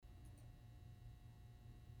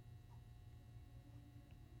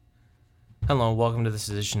Hello, welcome to this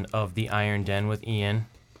edition of the Iron Den with Ian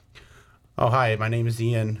Oh, hi. My name is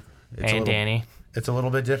Ian. and Danny. It's a little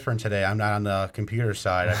bit different today. I'm not on the computer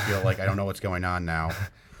side. I feel like I don't know what's going on now.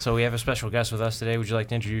 So we have a special guest with us today. Would you like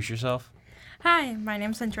to introduce yourself? Hi, my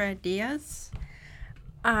name is Andrea Diaz.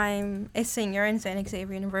 I'm a senior in San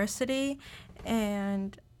Xavier University,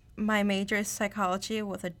 and my major is psychology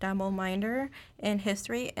with a double minor in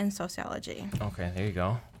history and sociology. Okay, there you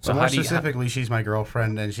go. So more specifically, she's my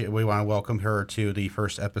girlfriend, and we want to welcome her to the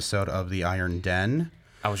first episode of the Iron Den.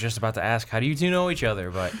 I was just about to ask, how do you two know each other?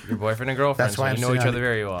 But your boyfriend and girlfriend, That's why so you know each other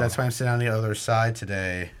very well. That's why I'm sitting on the other side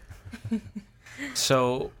today.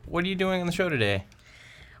 So what are you doing on the show today?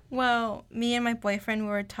 Well, me and my boyfriend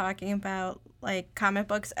were talking about like comic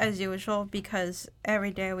books as usual because every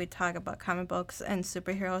day we talk about comic books and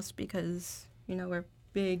superheroes because, you know, we're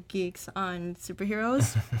big geeks on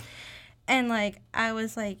superheroes. And like I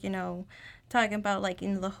was like, you know, talking about like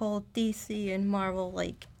the whole DC and Marvel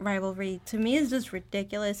like rivalry to me is just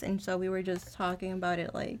ridiculous, and so we were just talking about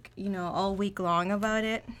it like, you know, all week long about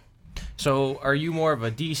it. So are you more of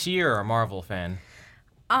a DC or a Marvel fan?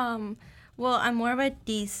 Well, I'm more of a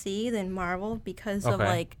DC than Marvel because of Okay.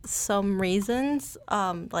 like some reasons.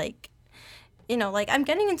 Like, you know, like I'm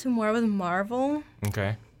getting into more with Marvel,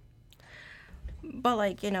 Okay. but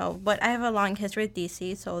like, you know, but I have a long history with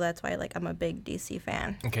DC, so that's why like I'm a big DC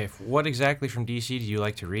fan. Okay, what exactly from DC do you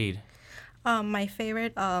like to read? My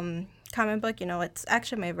favorite comic book, you know, it's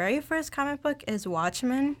actually my very first comic book is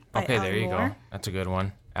Watchmen by Okay, Alan there you Moore. go. That's a good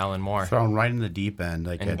one. Alan Moore. Thrown right in the deep end.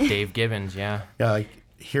 Like, And Dave Gibbons, yeah. yeah, like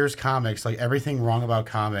here's comics. Like everything wrong about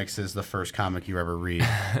comics is the first comic you ever read.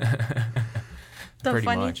 The Pretty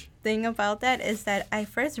funny much. thing about that is that I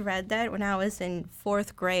first read that when I was in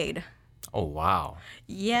 4th grade. Oh, wow.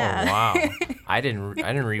 Yeah. Oh, wow. I didn't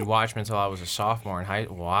read Watchmen until I was a sophomore in high.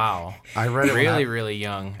 Wow. I read it when Really, really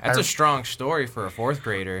young. That's a strong story for a 4th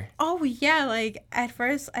grader. Oh yeah, like at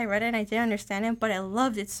first I read it and I didn't understand it, but I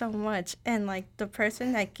loved it so much. And like the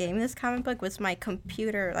person that gave me this comic book was my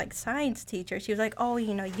computer like science teacher. She was like, "Oh,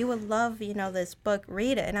 you know, you would love, you know, this book.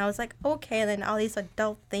 Read it." And I was like, "Okay." And then all these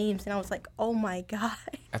adult themes, and I was like, "Oh my god."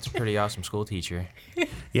 That's a pretty awesome school teacher.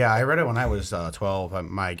 Yeah, I read it when I was 12.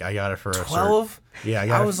 I got it for a 12? Yeah, I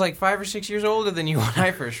got I it. was like 5 or 6 years older than you when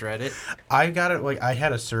I first read it. I got it like I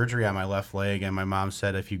had a surgery on my left leg, and my mom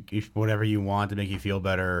said if whatever you want to make you feel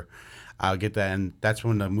better, I'll get that. And that's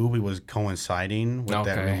when the movie was coinciding with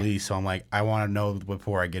that Okay. release. So I'm like, I want to know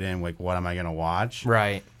before I get in, like, what am I gonna watch?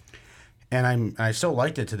 Right. And I still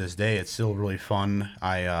liked it to this day. It's still really fun.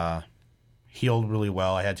 I healed really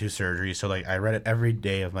well. I had 2 surgeries, so like I read it every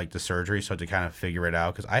day of like the surgery, so to kind of figure it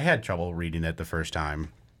out because I had trouble reading it the first time.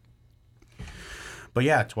 But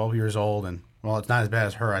yeah, 12 years old, and well, it's not as bad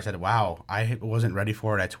as her. I said, wow, I wasn't ready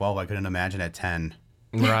for it at 12. I couldn't imagine at 10.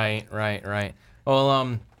 Right.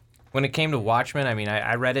 Well, when it came to Watchmen, I mean,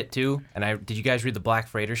 I read it too. And did you guys read the Black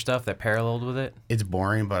Freighter stuff that paralleled with it? It's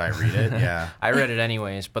boring, but I read it, yeah. I read it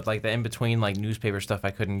anyways, but like the in-between like newspaper stuff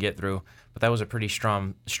I couldn't get through. But that was a pretty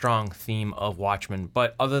strong theme of Watchmen.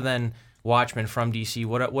 But other than Watchmen from DC,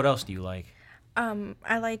 what else do you like?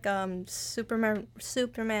 I like Superman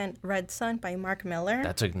Red Sun by Mark Miller.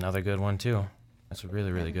 That's another good one too. That's a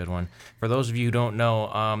really, really good one. For those of you who don't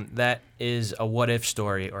know, that is a what-if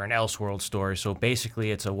story or an Elseworld story. So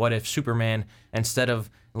basically, it's a what-if Superman, instead of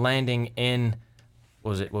landing in,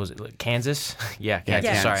 was it Kansas? Yeah,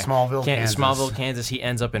 Kansas. Yeah. Sorry, Smallville, Kansas. Smallville, Kansas. He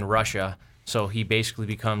ends up in Russia, so he basically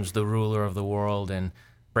becomes the ruler of the world, and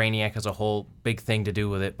Brainiac has a whole big thing to do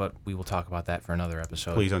with it. But we will talk about that for another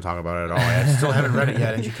episode. Please don't talk about it at all. I still haven't read it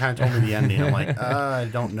yet, and she kind of told me the ending. I'm like, I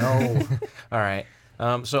don't know. All right.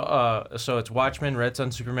 So it's Watchmen, Red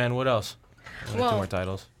Sun, Superman. What else? Two Well, more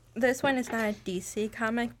titles. This one is not a DC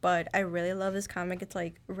comic, but I really love this comic. It's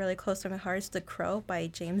like really close to my heart. It's The Crow by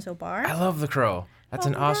James O'Barr. I love The Crow. That's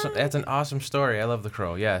an Oh, awesome. nice. That's an awesome story. I love The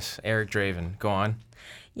Crow. Yes, Eric Draven. Go on.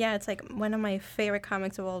 Yeah, it's like one of my favorite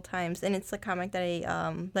comics of all times, and it's a comic that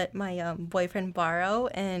I let my boyfriend borrow,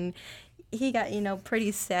 and he got, you know,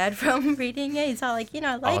 pretty sad from reading it. He's all like, you know,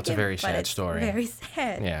 I like it. It's a very but sad it's story. Very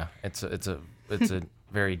sad. Yeah, it's a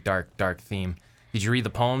very dark theme. Did you read the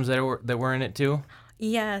poems that were in it too?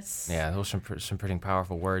 Yes. Yeah, those are some pretty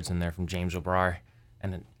powerful words in there from James O'Barr,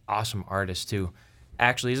 and an awesome artist too.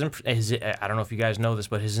 Actually, I don't know if you guys know this,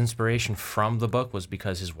 but his inspiration from the book was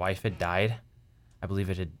because his wife had died. I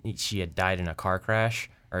believe she had died in a car crash,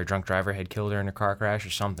 or a drunk driver had killed her in a car crash,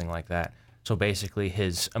 or something like that. So basically,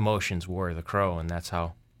 his emotions were the Crow, and that's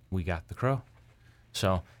how we got the Crow.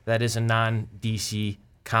 So that is a non-DC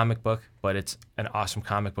comic book, but it's an awesome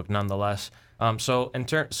comic book nonetheless. So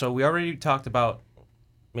we already talked about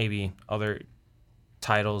maybe other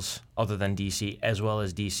titles other than DC as well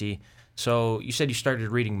as DC. So you said you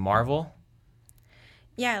started reading Marvel.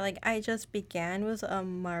 Yeah, like I just began with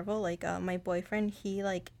Marvel. Like my boyfriend, he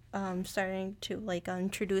like starting to like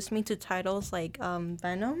introduce me to titles like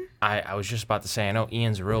Venom. I was just about to say, I know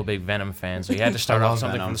Ian's a real big Venom fan, so you had to start I off love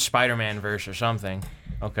something Venom. from the Spider-Man verse or something.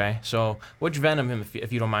 Okay, so which Venom,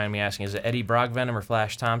 if you don't mind me asking, is it Eddie Brock Venom or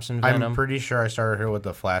Flash Thompson Venom? I'm pretty sure I started here with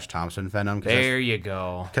the Flash Thompson Venom. There you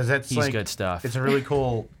go. Because that's He's like good stuff. It's a really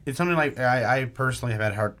cool. It's something like I personally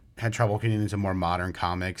have had trouble getting into more modern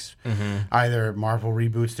comics. Either Marvel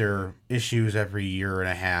reboots their issues every year and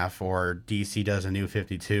a half, or DC does a new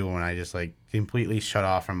 52, and I just like completely shut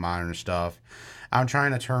off from modern stuff. I'm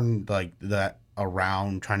trying to turn like that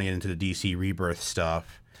around, trying to get into the DC Rebirth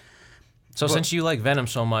stuff. So since you like Venom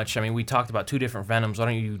so much, I mean, we talked about two different Venoms. Why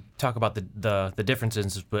don't you talk about the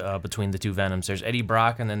differences between the two Venoms? There's Eddie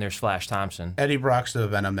Brock and then there's Flash Thompson. Eddie Brock's the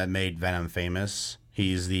Venom that made Venom famous.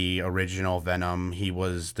 He's the original Venom. He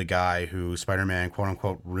was the guy who Spider-Man,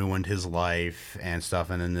 quote-unquote, ruined his life and stuff.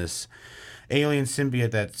 And then this alien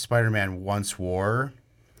symbiote that Spider-Man once wore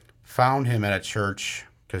found him at a church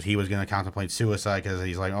because he was going to contemplate suicide because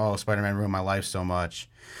he's like, oh, Spider-Man ruined my life so much.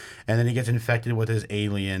 And then he gets infected with his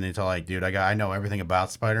alien. It's all like, dude, I know everything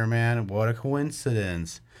about Spider-Man. What a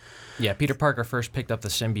coincidence. Yeah, Peter Parker first picked up the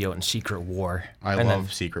symbiote in Secret War. I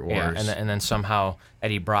love Secret Wars. Yeah, and then somehow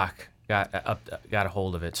Eddie Brock got a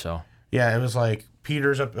hold of it. So yeah, it was like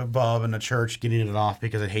Peter's up above in the church getting it off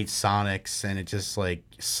because it hates Sonics, and it just like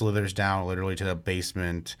slithers down literally to the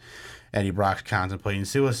basement. Eddie Brock's contemplating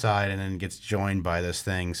suicide and then gets joined by this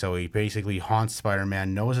thing. So he basically haunts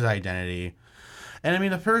Spider-Man, knows his identity. And I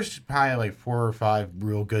mean, the first probably like 4 or 5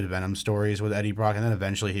 real good Venom stories with Eddie Brock, and then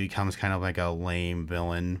eventually he becomes kind of like a lame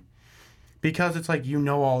villain. Because it's like, you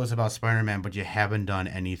know all this about Spider-Man, but you haven't done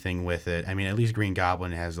anything with it. I mean, at least Green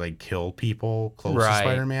Goblin has like killed people close to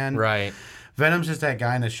Spider-Man. Right. Venom's just that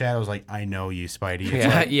guy in the shadows like, I know you, Spidey. It's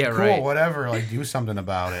Yeah, like, yeah, cool, right. whatever, like do something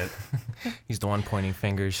about it. He's the one pointing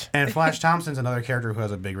fingers. And Flash Thompson's another character who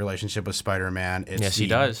has a big relationship with Spider-Man. It's Yes, he the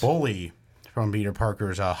does. bully from Peter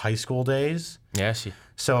Parker's high school days. Yes.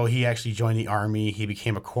 So he actually joined the army. He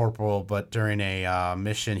became a corporal, but during a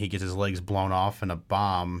mission, he gets his legs blown off in a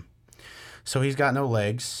bomb. So he's got no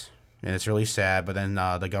legs, and it's really sad. But then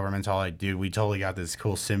the government's all like, "Dude, we totally got this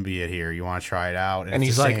cool symbiote here. You want to try it out?" And it's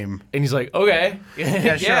he's the like, same. okay,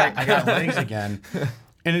 Yeah, sure. I got legs again.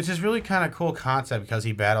 And it's this really kind of cool concept because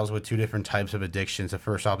he battles with 2 different types of addictions. The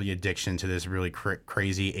first off, the addiction to this really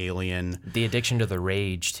crazy alien. The addiction to the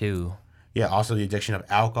rage too. Yeah, also the addiction of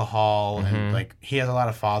alcohol. And like he has a lot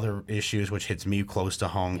of father issues, which hits me close to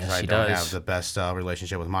home because Yes, I he don't does. have the best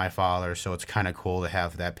relationship with my father. So it's kind of cool to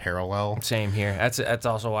have that parallel. Same here. That's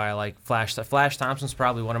also why I like Flash. Flash Thompson's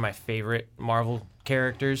probably one of my favorite Marvel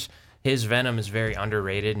characters. His Venom is very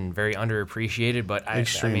underrated and very underappreciated, but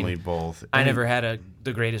Extremely I mean, both. I never had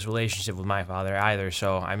the greatest relationship with my father either,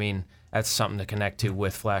 so I mean, that's something to connect to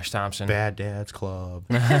with Flash Thompson. Bad Dad's Club.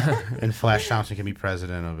 And Flash Thompson can be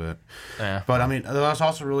president of it. Yeah. But I mean, there's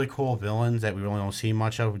also really cool villains that we really don't see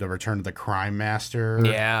much of. The Return of the Crime Master.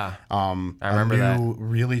 Yeah. I remember a new,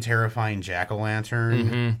 really terrifying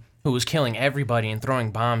Jack-o'-lantern. Who was killing everybody and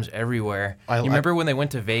throwing bombs everywhere. You remember when they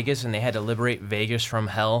went to Vegas and they had to liberate Vegas from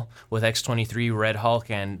hell with X-23, Red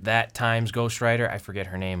Hulk, and that time's Ghost Rider? I forget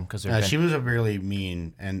her name because She was a really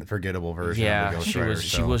mean and forgettable version of the Ghost Rider.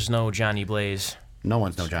 She was no Johnny Blaze. No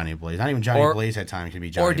one's no Johnny Blaze. Not even Johnny Blaze had time to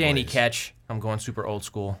be Johnny Or Danny Blaze. Ketch. I'm going super old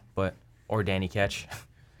school, or Danny Ketch.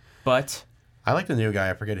 But I like the new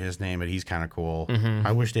guy. I forget his name, but he's kind of cool.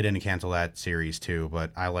 I wish they didn't cancel that series too,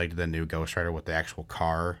 but I liked the new Ghost Rider with the actual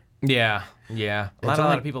car. yeah. A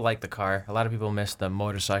lot of people like the car. A lot of people miss the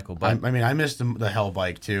motorcycle, but I missed the Hell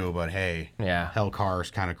bike too, but hey, yeah. Hell car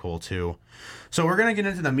is kind of cool too. So we're gonna get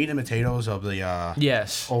into the meat and potatoes of the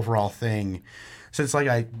Yes. overall thing, since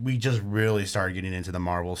we just really started getting into the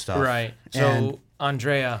Marvel stuff. Right. So,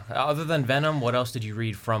 Andrea, other than Venom, what else did you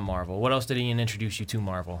read from Marvel? What else did Ian introduce you to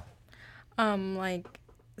Marvel? Not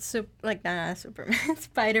Superman,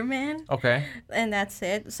 Spider-Man. Okay. And that's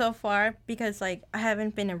it so far because I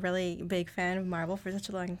haven't been a really big fan of Marvel for such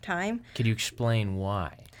a long time. Could you explain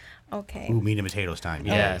why? Okay. Ooh, meat and potatoes time.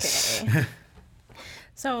 Yeah. Yes. Okay.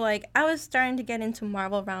 So I was starting to get into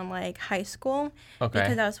Marvel around high school. Okay.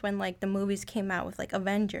 Because that's when the movies came out with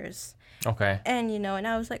Avengers. Okay. And and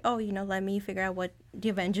I was like, oh, let me figure out what the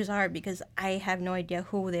Avengers are because I have no idea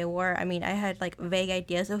who they were. I mean, I had vague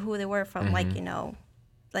ideas of who they were from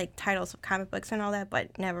titles of comic books and all that,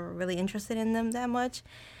 but never really interested in them that much.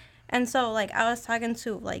 And so I was talking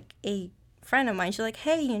to a friend of mine. She's like,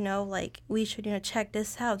 hey, like, we should, check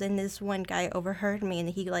this out. And this one guy overheard me, and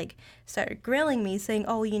he, like, started grilling me, saying,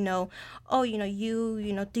 do you know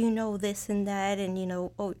this and that?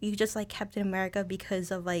 And, oh, you just like Captain America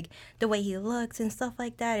because of, like, the way he looks and stuff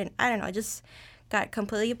like that. And I don't know, I just got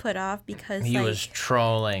completely put off because he was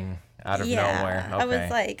trolling out of nowhere. Okay. I was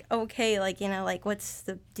like, okay, like, like, what's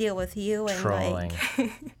the deal with you? And trolling.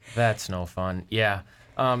 Like, That's no fun. Yeah.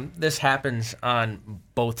 This happens on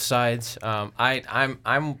both sides. I'm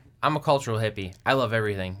a cultural hippie. I love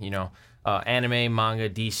everything, anime, manga,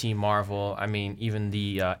 DC, Marvel. I mean, even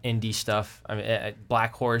the indie stuff. I mean,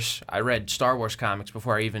 Black Horse. I read Star Wars comics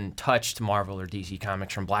before I even touched Marvel or DC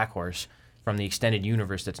comics from Black Horse, from the extended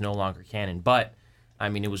universe that's no longer canon. But I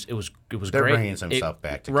mean, it was They're great. They're bringing some stuff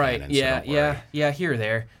back to right, canon. Yeah, here or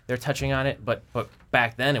there. They're touching on it, but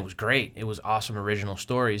back then it was great. It was awesome original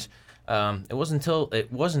stories. It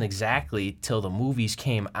wasn't exactly till the movies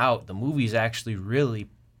came out. The movies actually really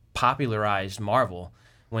popularized Marvel.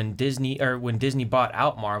 When Disney bought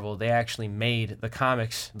out Marvel, they actually made the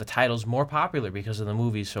comics, the titles, more popular because of the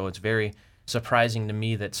movies. So it's very surprising to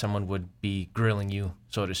me that someone would be grilling you,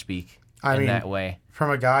 so to speak, that way. From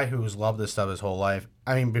a guy who's loved this stuff his whole life,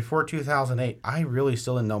 I mean, before 2008, I really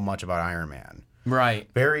still didn't know much about Iron Man.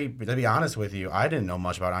 Right. To be honest with you, I didn't know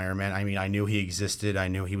much about Iron Man. I mean, I knew he existed. I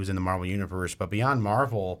knew he was in the Marvel Universe. But beyond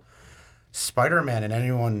Marvel, Spider-Man and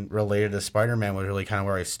anyone related to Spider-Man was really kind of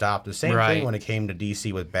where I stopped. The same thing when it came to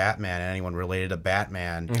DC with Batman. And anyone related to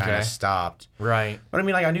Batman kind of stopped. Right. But I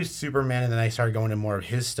mean, like, I knew Superman, and then I started going into more of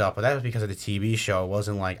his stuff. But that was because of the TV show. It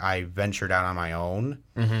wasn't like I ventured out on my own.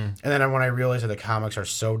 Mm-hmm. And then when I realized that the comics are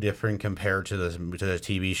so different compared to the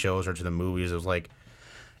TV shows or to the movies, it was like,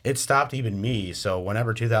 it stopped even me. So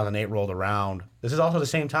whenever 2008 rolled around, this is also the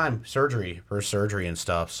same time, first surgery and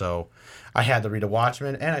stuff. So I had to read a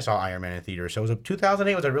Watchmen, and I saw Iron Man in theaters. So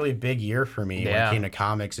 2008 was a really big year for me when it came to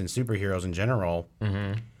comics and superheroes in general.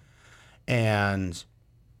 Mm-hmm. And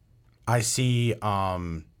I see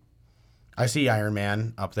Iron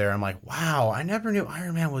Man up there. I'm like, wow, I never knew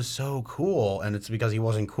Iron Man was so cool. And it's because he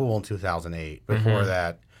wasn't cool in 2008. Before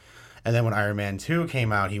that. And then when Iron Man 2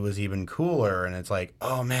 came out, he was even cooler. And it's like,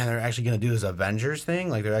 oh, man, they're actually going to do this Avengers thing?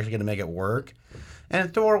 Like, they're actually going to make it work?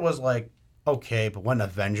 And Thor was like, okay. But when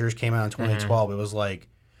Avengers came out in 2012, it was like,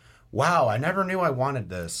 wow, I never knew I wanted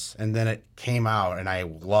this. And then it came out, and I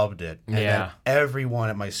loved it. And then everyone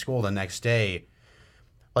at my school the next day,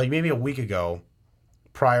 like maybe a week ago,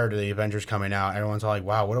 prior to the Avengers coming out, everyone's all like,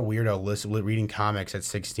 wow, what a weirdo reading comics at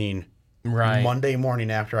 16. Right. Monday morning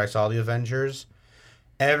after I saw the Avengers,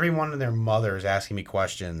 everyone and their mother is asking me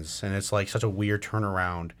questions, and it's like such a weird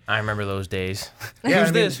turnaround. I remember those days. Yeah,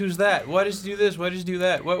 Who's this? Who's that? Why does he do this? Why does he do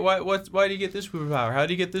that? Why do you get this superpower? How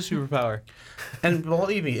do you get this superpower? And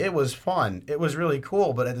believe me, it was fun. It was really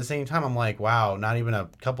cool, but at the same time, I'm like, wow, not even a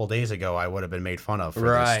couple days ago I would have been made fun of for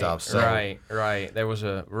this stuff. So Right. There was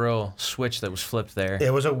a real switch that was flipped there.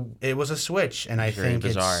 It was a switch, and I think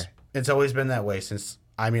bizarre. It's always been that way since.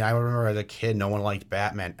 I mean, I remember as a kid, no one liked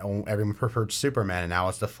Batman. Everyone preferred Superman, and now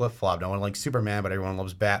it's the flip-flop. No one likes Superman, but everyone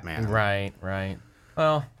loves Batman. Right.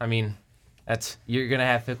 Well, I mean, you're going to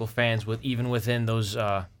have fickle fans even within those,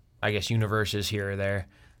 I guess, universes here or there.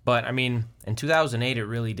 But, I mean, in 2008, it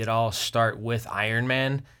really did all start with Iron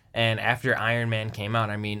Man. And after Iron Man came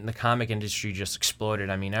out, I mean, the comic industry just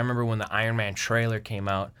exploded. I mean, I remember when the Iron Man trailer came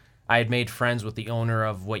out, I had made friends with the owner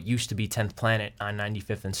of what used to be 10th Planet on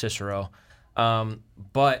 95th and Cicero.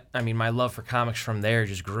 But I mean, my love for comics from there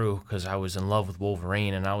just grew because I was in love with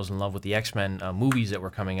Wolverine and I was in love with the X-Men movies that were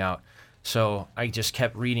coming out. So I just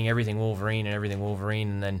kept reading everything Wolverine,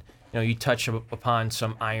 and then you touch upon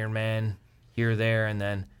some Iron Man here or there, and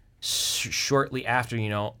then shortly after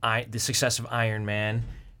the success of Iron Man,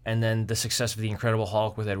 and then the success of the Incredible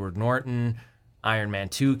Hulk with Edward Norton, Iron Man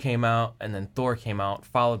 2 came out, and then Thor came out,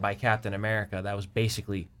 followed by Captain America. That was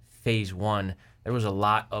basically phase one. There was a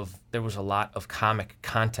lot of comic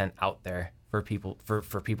content out there for people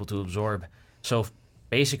to absorb. So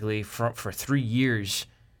basically, for 3 years,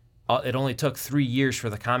 it only took 3 years for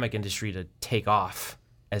the comic industry to take off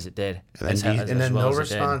as it did. And then no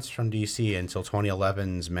response from DC until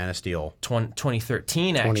 2011's Man of Steel.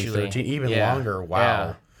 2013, actually. 2013, even longer. Wow.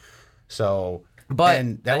 Yeah. So,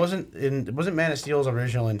 wasn't Man of Steel's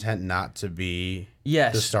original intent not to be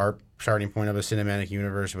the starting point of a cinematic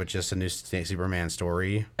universe with just a new Superman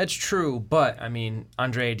story? That's true, but I mean,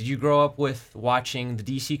 Andre, did you grow up with watching the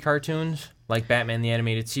DC cartoons like Batman the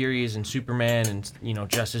Animated Series and Superman and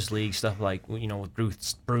Justice League, stuff like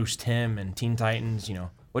with Bruce Timm and Teen Titans?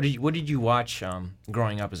 What did you watch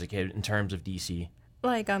growing up as a kid in terms of DC?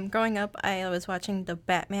 Like growing up, I was watching the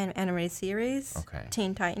Batman animated series, Okay.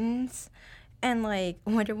 Teen Titans, and like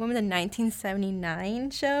Wonder Woman, the 1979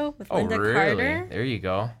 show with Oh, Linda really? Carter. There you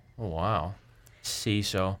go. Oh, wow. See,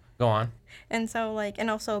 so go on. And so like, and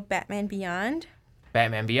also Batman Beyond.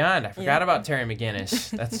 Batman Beyond. I forgot Yeah. about Terry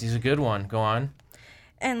McGinnis. He's a good one. Go on.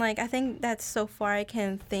 And like, I think that's so far I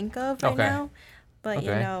can think of right Okay. now. But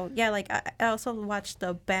you Okay. know, yeah, like I also watched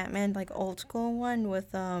the Batman like old school one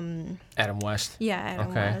with Adam West. Adam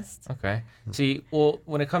Okay. West. Okay. See, well,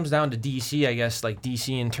 when it comes down to DC, I guess like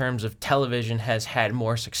DC in terms of television has had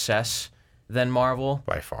more success than Marvel,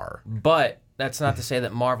 by far. but that's not to say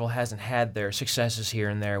that Marvel hasn't had their successes here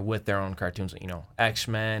and there with their own cartoons, you know,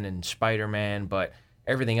 X-Men and Spider-Man, but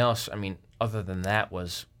everything else, I mean, other than that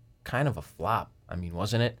was kind of a flop. I mean,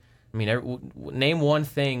 wasn't it? I mean, name one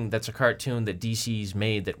thing that's a cartoon that DC's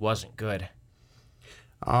made that wasn't good.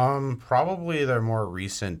 Probably their more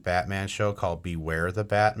recent Batman show called Beware the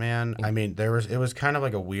Batman. I mean, it was kind of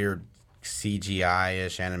like a weird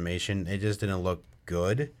CGI-ish animation. It just didn't look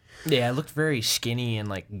good. Yeah, it looked very skinny and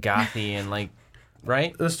like gothy and like,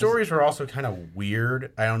 right? The stories were also kind of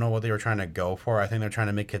weird. I don't know what they were trying to go for. I think they're trying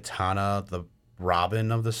to make Katana the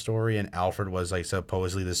Robin of the story, and Alfred was like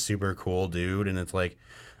supposedly this super cool dude, and it's like,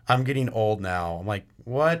 I'm getting old now. I'm like,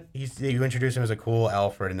 what? You introduced him as a cool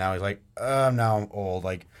Alfred, and now he's like, now I'm old.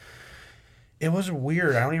 Like, it was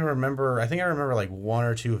weird. I don't even remember. I think I remember like one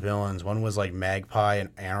or two villains. One was like Magpie and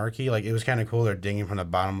Anarchy. Like, it was kind of cool. They're digging from the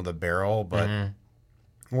bottom of the barrel, but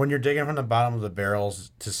when you're digging from the bottom of the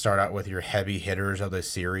barrels to start out with your heavy hitters of the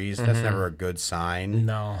series, that's never a good sign.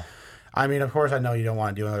 No. I mean, of course, I know you don't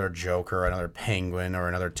want to do another Joker, another Penguin, or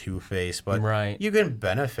another Two-Face, but Right. you can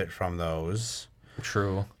benefit from those.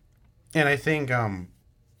 True. And I think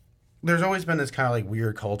there's always been this kind of like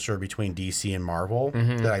weird culture between DC and Marvel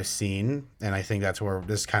that I've seen, and I think that's where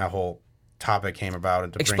this kind of whole topic came about.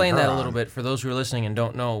 And to Explain bring her that a little on. bit for those who are listening and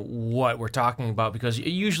don't know what we're talking about, because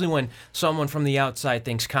usually when someone from the outside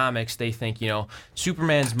thinks comics, they think, you know,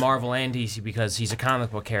 Superman's Marvel and DC because he's a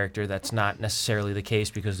comic book character. That's not necessarily the case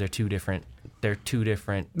because they're two different. They're two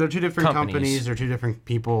different. They're two different companies. companies. They're two different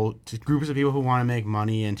people, groups of people who want to make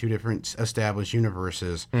money in two different established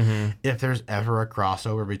universes. If there's ever a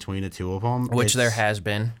crossover between the two of them, Which there has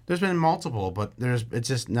been. There's been multiple, but it's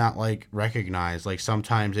just not like recognized. Like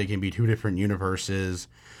sometimes they can be two different universes,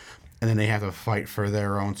 and then they have to fight for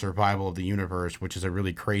their own survival of the universe, which is a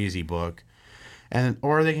really crazy book. And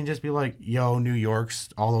or they can just be like, "Yo, New York's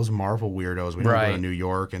all those Marvel weirdos. We don't go Right. to New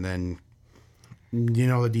York," and then you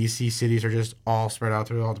know the DC cities are just all spread out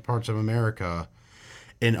through all the parts of America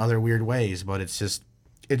in other weird ways. But it just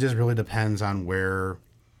really depends on where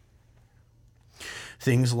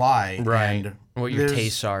things lie, Right. And What your there's-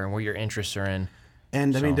 tastes are and what your interests are in.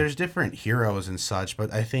 And I mean, So- there's different heroes and such,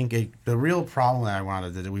 but I think the real problem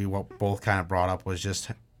that we both kind of brought up was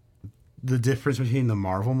just the difference between the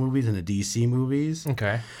Marvel movies and the DC movies.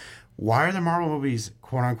 Okay. Why are the Marvel movies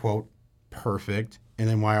quote unquote perfect, and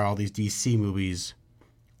then why are all these DC movies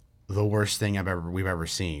the worst thing we've ever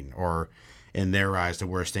seen, or in their eyes, the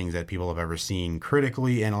worst things that people have ever seen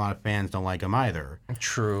critically, and a lot of fans don't like them either.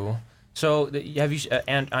 True. So have you?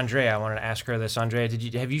 And Andrea, I wanted to ask her this. Andrea,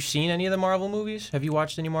 have you seen any of the Marvel movies? Have you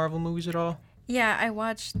watched any Marvel movies at all? Yeah, I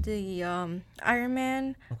watched the Iron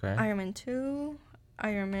Man, Okay. Iron Man 2,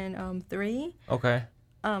 Iron Man 3, Okay.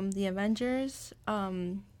 the Avengers,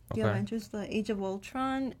 Okay. Avengers, the Age of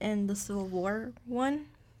Ultron, and the Civil War one.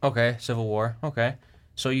 Okay. Civil War. Okay.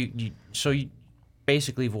 So you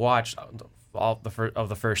basically have watched all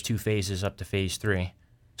the first two phases up to phase 3.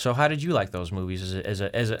 So how did you like those movies as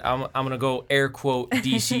a I'm gonna go air quote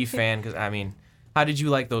DC fan, because I mean, how did you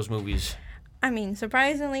like those movies? I mean,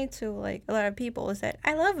 surprisingly to like a lot of people is that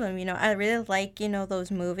I love them. You know, I really like, you know, those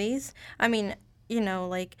movies. I mean, you know,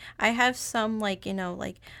 like I have some like, you know,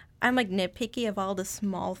 like I'm like nitpicky of all the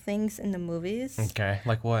small things in the movies. Okay,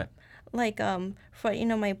 like what? Like for you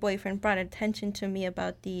know, my boyfriend brought attention to me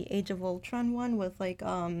about the Age of Ultron one with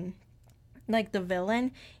like the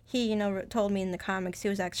villain. He, you know, told me in the comics he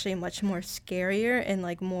was actually much more scarier and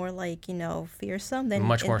like more like, you know, fearsome than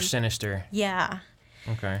Much more in- sinister. Yeah.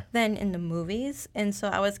 Okay. Than in the movies. And so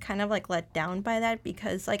I was kind of like let down by that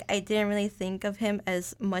because like I didn't really think of him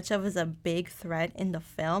as much of as a big threat in the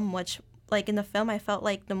film, which like in the film I felt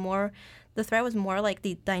like the threat was more like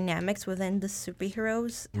the dynamics within the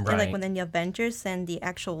superheroes and Right. like within the Avengers than the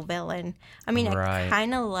actual villain. I mean, Right. I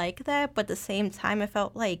kind of like that, but at the same time I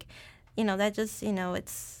felt like, you know, that just, you know,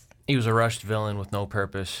 it's He was a rushed villain with no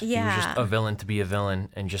purpose. He was just Yeah. a villain to be a villain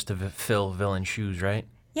and just to fill villain shoes, right?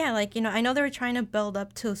 yeah, like, you know, I know they were trying to build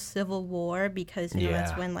up to Civil War because, you know,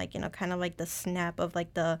 that's Yeah. when, like, you know, kind of like the snap of,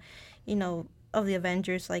 like, the, you know, of the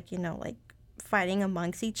Avengers, like, like fighting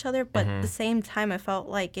amongst each other, but at the same time I felt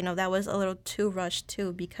like, that was a little too rushed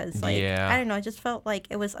too, because like, I don't know, I just felt like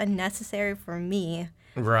it was unnecessary for me.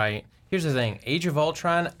 Right. Here's the thing. Age of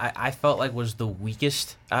Ultron, I felt like was the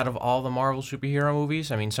weakest out of all the Marvel superhero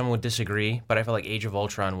movies. I mean, some would disagree, but I felt like Age of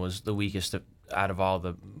Ultron was the weakest out of all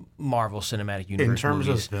the Marvel Cinematic Universe In terms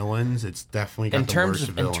movies. of villains, it's definitely got the worst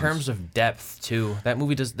villains. In terms of depth, too. That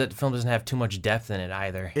film doesn't have too much depth in it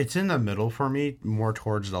either. It's in the middle for me, more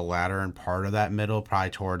towards the latter and part of that middle,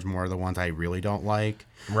 probably towards more of the ones I really don't like.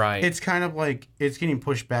 Right. It's kind of like, it's getting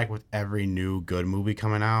pushed back with every new good movie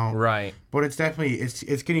coming out. Right. But it's definitely,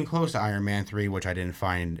 it's getting close to Iron Man 3, which I didn't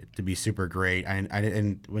find to be super great.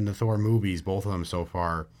 And when the Thor movies, both of them so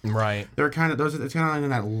far, right, they're kind of, it's kind of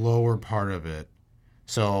in that lower part of it.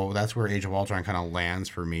 So that's where Age of Ultron kind of lands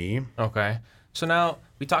for me. Okay. So now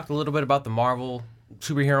we talked a little bit about the Marvel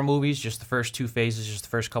superhero movies, just the first two phases, just the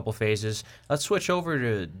first couple phases. Let's switch over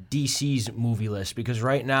to DC's movie list, because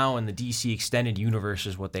right now in the DC Extended Universe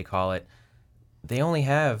is what they call it, they only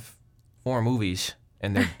have 4 movies,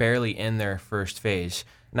 and they're barely in their first phase.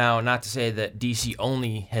 Now, not to say that DC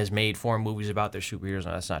only has made 4 movies about their superheroes.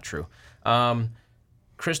 No, that's not true.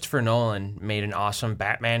 Christopher Nolan made an awesome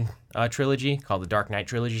Batman trilogy called the Dark Knight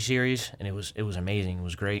Trilogy series, and it was amazing. It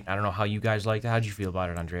was great. I don't know how you guys liked it. How'd you feel about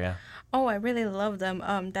it, Andrea? Oh, I really love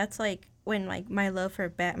them. That's like when like my love for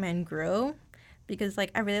Batman grew, because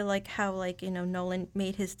like I really like how like Nolan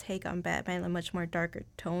made his take on Batman a much more darker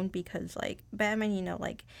tone, because like Batman,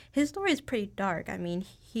 like his story is pretty dark. I mean,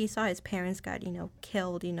 he saw his parents got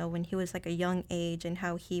killed when he was like a young age, and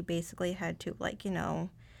how he basically had to like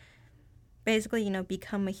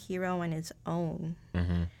become a hero on his own.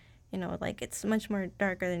 Mm-hmm. Like it's much more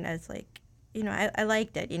darker than as like I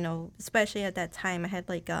liked it, especially at that time. I had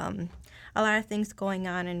like a lot of things going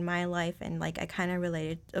on in my life, and like I kind of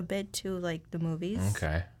related a bit to like the movies.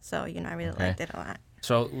 Okay. So I really liked it a lot.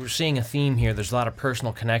 So we're seeing a theme here. There's a lot of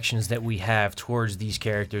personal connections that we have towards these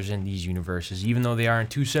characters in these universes. Even though they are in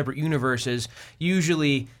 2 separate universes,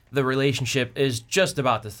 usually the relationship is just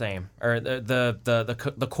about the same, or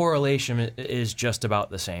the correlation is just about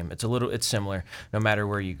the same. It's similar no matter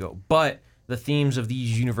where you go. But the themes of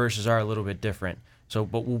these universes are a little bit different. So,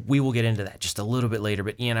 but we will get into that just a little bit later.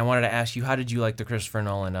 But Ian, I wanted to ask you, how did you like the Christopher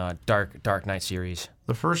Nolan Dark Knight series?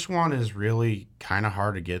 The first one is really kind of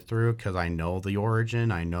hard to get through, because I know the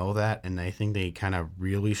origin, I know that, and I think they kind of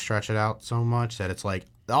really stretch it out so much that it's like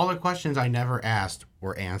all the questions I never asked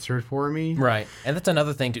were answered for me. Right, and that's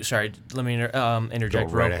another thing too. Sorry, let me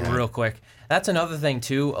interject real quick. That's another thing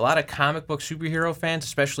too. A lot of comic book superhero fans,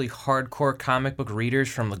 especially hardcore comic book readers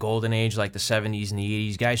from the golden age, like the 70s and the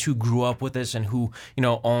 80s, guys who grew up with this and who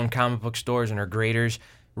own comic book stores and are graders,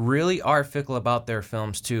 really are fickle about their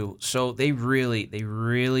films too. So they really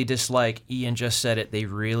dislike, Ian just said it, they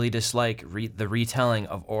really dislike the retelling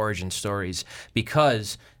of origin stories,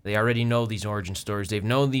 because they already know these origin stories. They've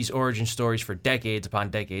known these origin stories for decades upon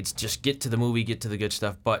decades. Just get to the movie, get to the good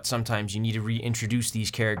stuff. But sometimes you need to reintroduce these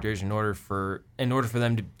characters in order for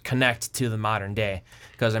them to connect to the modern day.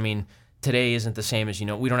 Because I mean, today isn't the same as,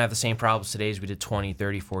 we don't have the same problems today as we did 20,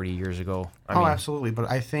 30, 40 years ago. I mean, absolutely. But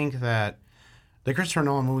I think that the Christopher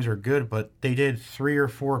Nolan movies are good, but they did 3 or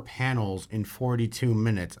 4 panels in 42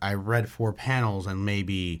 minutes. I read 4 panels in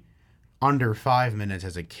maybe under 5 minutes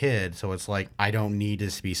as a kid, so it's like I don't need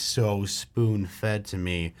this to be so spoon-fed to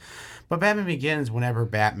me. But Batman Begins, whenever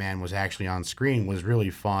Batman was actually on screen, was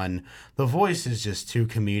really fun. The voice is just too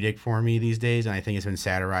comedic for me these days, and I think it's been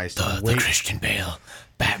satirized. The Christian Bale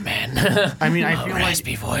Batman. I mean, I feel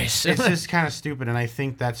raspy like voice. It's just kind of stupid, and I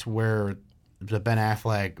think that's where the Ben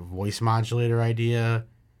Affleck voice modulator idea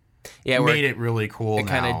made it really cool. It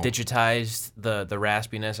kind of digitized the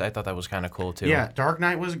raspiness. I thought that was kind of cool too. Yeah, Dark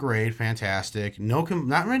Knight was great, fantastic.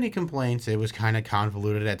 Not many complaints. It was kind of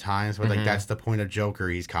convoluted at times, but like that's the point of Joker.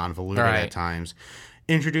 He's convoluted at times.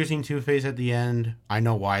 Introducing Two-Face at the end, I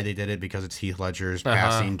know why they did it, because it's Heath Ledger's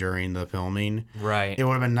passing during the filming. Right. It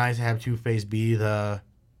would have been nice to have Two-Face be the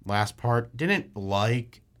last part. Didn't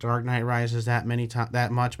like Dark Knight Rises that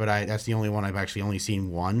much, but that's the only one I've actually only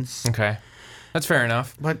seen once. Okay. That's fair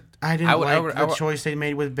enough. But I didn't like the choice they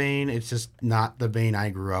made with Bane. It's just not the Bane I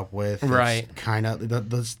grew up with. Right. It's kind of the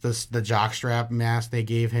jockstrap mask they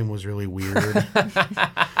gave him was really weird.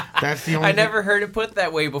 That's the only. I never heard it put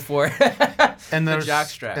that way before. And the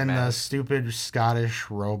jockstrap and mask. the stupid Scottish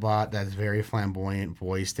robot, that's very flamboyant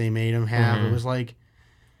voice they made him have. It was like,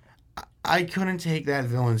 I couldn't take that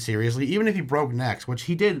villain seriously, even if he broke necks, which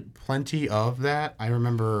he did plenty of that. I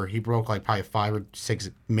remember he broke like probably 5 or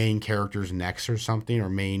 6 main characters' necks or something, or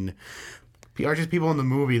main Are just people in the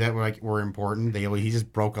movie that were important. He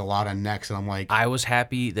just broke a lot of necks, and I'm like, I was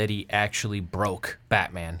happy that he actually broke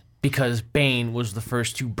Batman because Bane was the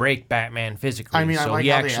first to break Batman physically. I mean, so I like he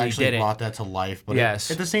how actually they actually did it. brought that to life. But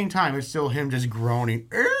Yes. at the same time, it's still him just groaning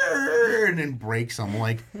and then breaks him.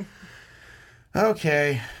 Like,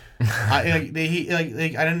 okay. I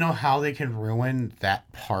didn't know how they can ruin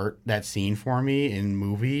that scene for me in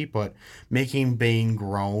movie, but making Bane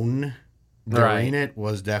groan during it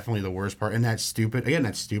was definitely the worst part. And that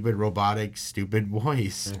stupid robotic, stupid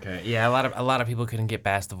voice. Okay. Yeah, a lot of people couldn't get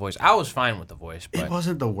past the voice. I was fine with the voice, but It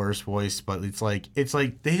wasn't the worst voice, but it's like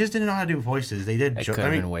they just didn't know how to do voices. They did. it could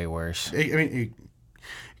have been way worse. It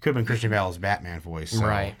could have been Christian Bale's Batman voice. So.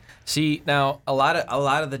 Right. See, now a lot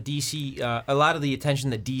of the DC, a lot of the attention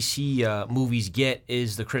that DC movies get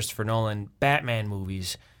is the Christopher Nolan Batman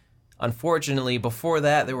movies. Unfortunately, before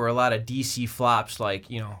that, there were a lot of DC flops like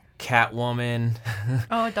Catwoman.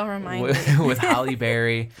 Oh, don't remind me. with Halle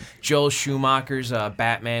Berry, Joel Schumacher's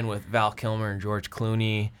Batman with Val Kilmer and George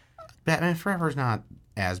Clooney. Batman Forever's not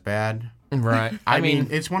as bad. Right. I mean,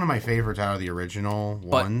 it's one of my favorites out of the original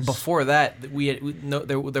ones. But before that,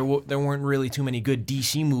 there weren't really too many good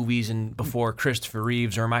DC movies, and before Christopher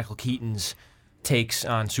Reeves or Michael Keaton's takes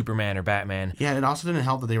on Superman or Batman. Yeah, it also didn't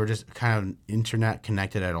help that they were just kind of internet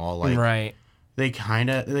connected at all. Like, right.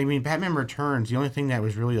 Batman Returns, the only thing that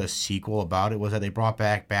was really a sequel about it was that they brought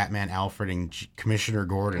back Batman, Alfred, and Commissioner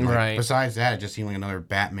Gordon. Like, right. Besides that, it just seemed like another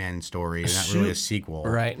Batman story, and not really a sequel.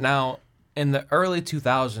 Right. Now, in the early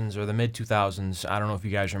 2000s or the mid 2000s, I don't know if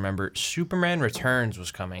you guys remember, Superman Returns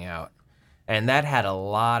was coming out. And that had a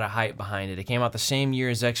lot of hype behind it. It came out the same year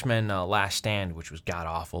as X-Men Last Stand, which was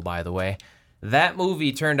god-awful, by the way. That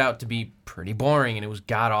movie turned out to be pretty boring, and it was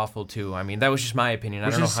god-awful, too. I mean, that was just my opinion. Which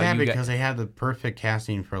I don't know is how sad you because they had the perfect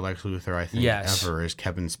casting for Lex Luthor, I think, ever, is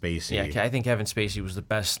Kevin Spacey. Yeah, I think Kevin Spacey was the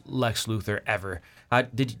best Lex Luthor ever.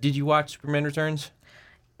 Did you watch Superman Returns?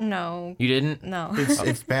 No. You didn't? No.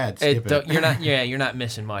 It's bad. Skip it. You're not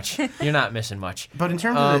missing much. You're not missing much. But in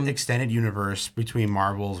terms of the extended universe between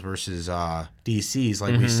Marvel's versus DC's,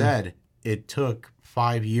 like we said, it took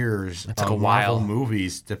 5 years took a of while. Marvel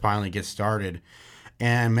movies to finally get started.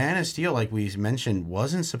 And Man of Steel, like we mentioned,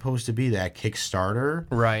 wasn't supposed to be that Kickstarter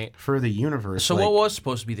Right. for the universe. So what was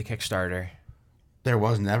supposed to be the Kickstarter? There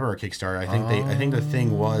was never a Kickstarter. I think the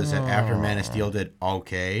thing was that after Man of Steel did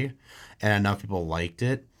okay, and enough people liked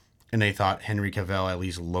it, and they thought Henry Cavill at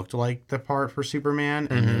least looked like the part for Superman,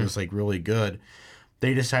 and it was like really good.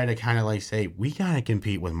 They decided to kind of like say, we gotta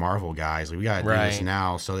compete with Marvel guys. Like, we gotta do this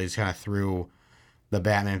now. So they just kind of threw the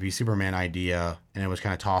Batman v Superman idea, and it was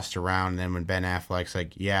kind of tossed around. And then when Ben Affleck's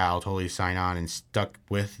like, yeah, I'll totally sign on, and stuck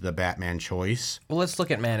with the Batman choice. Well, let's look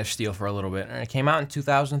at Man of Steel for a little bit. It came out in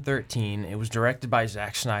 2013. It was directed by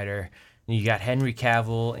Zack Snyder. You got Henry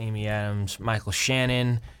Cavill, Amy Adams, Michael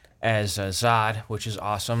Shannon as Zod, which is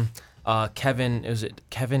awesome. Kevin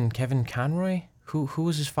Conroy? Who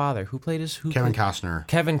was his father? Who played his? Kevin Costner.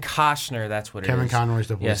 Kevin Costner, that's what Kevin it is. Conroy's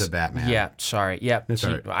the voice of Batman. Yeah, sorry. Yep. That's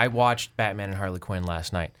all right. I watched Batman and Harley Quinn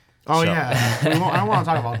last night. Oh, yeah. I don't want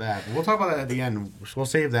to talk about that. We'll talk about that at the end. We'll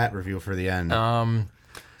save that review for the end.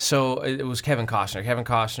 So it was Kevin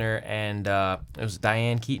Costner, and it was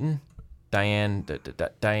Diane Keaton. Diane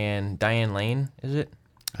Lane, is it?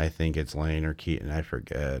 I think it's Lane or Keaton. I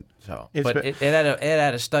forget. So, it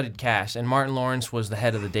had a studded cast, and Martin Lawrence was the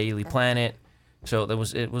head of the Daily Planet. So it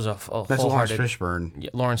was a That's wholehearted. Lawrence Fishburne. Yeah,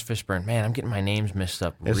 Lawrence Fishburne. Man, I'm getting my names mixed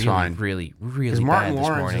up. It's really, fine. really Because bad Martin this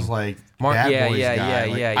Lawrence morning. is like Bad Boys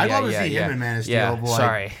guy. I'd love to see yeah. him in Man of Steel. Yeah, But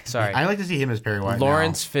like, sorry. I like to see him as Perry White.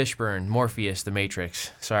 Lawrence Fishburne, Morpheus, The Matrix.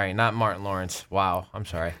 Sorry, not Martin Lawrence. Wow, I'm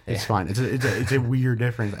sorry. It's fine. It's a weird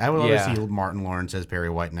difference. I would love Yeah. to see Martin Lawrence as Perry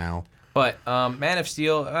White now. But Man of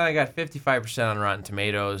Steel, I got 55% on Rotten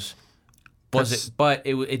Tomatoes. But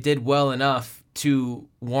it did well enough to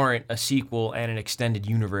warrant a sequel and an extended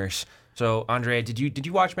universe. So, Andrea, did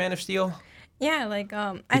you watch Man of Steel? Yeah, like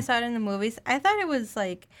I saw it in the movies. I thought it was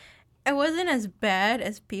like it wasn't as bad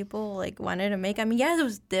as people like wanted to make. I mean, yes, it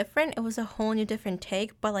was different. It was a whole new different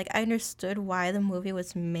take, but like I understood why the movie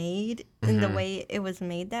was made in the way it was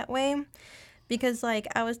made that way. Because like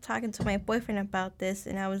I was talking to my boyfriend about this,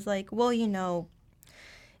 and I was like, well,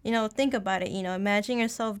 think about it. Imagine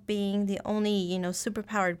yourself being the only,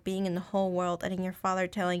 superpowered being in the whole world, and then your father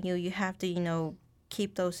telling you have to,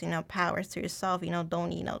 keep those, powers to yourself.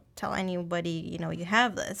 Don't, tell anybody, you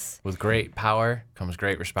have this. With great power comes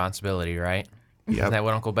great responsibility, right? Yep. Isn't that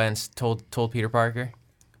what Uncle Ben told Peter Parker?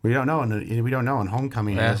 We don't know, and we don't know. In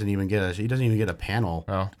Homecoming, Yeah. he doesn't even get a panel.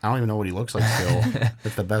 Oh. I don't even know what he looks like still.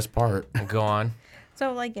 That's the best part. Go on.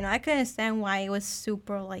 So, like, I could understand why it was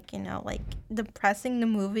super, like, depressing, the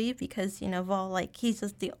movie, because, well, like, he's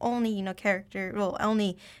just the only, character, well,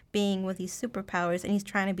 only being with these superpowers, and he's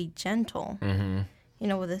trying to be gentle,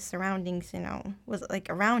 with his surroundings, was, like,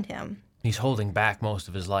 around him. He's holding back most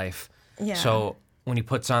of his life. Yeah. So when he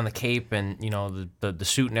puts on the cape and, the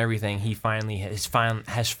suit and everything, he finally has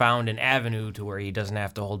found an avenue to where he doesn't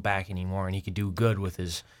have to hold back anymore, and he can do good with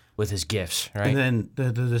his gifts, right? And then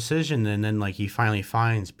the decision, and then like he finally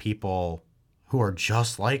finds people who are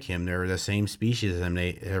just like him. They're the same species, and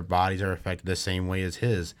their bodies are affected the same way as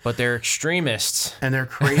his. But they're extremists. And they're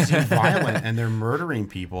crazy violent, and they're murdering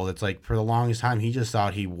people. It's like, for the longest time, he just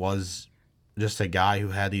thought he was just a guy who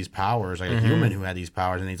had these powers, like a human who had these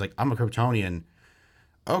powers. And he's like, I'm a Kryptonian.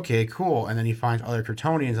 Okay, cool. And then he finds other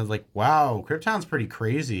Kryptonians, and it's like, wow, Krypton's pretty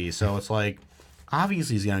crazy. So it's like,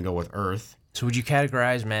 obviously he's going to go with Earth. So would you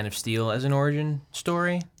categorize Man of Steel as an origin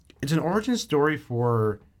story? It's an origin story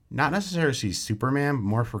for not necessarily Superman, but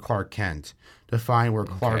more for Clark Kent, to find where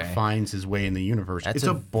Clark finds his way in the universe. That's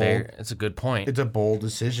a good point. It's a bold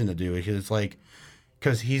decision to do, because it's like,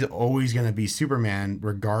 because he's always going to be Superman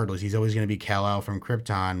regardless. He's always going to be Kal-El from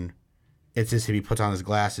Krypton. It's just if he puts on his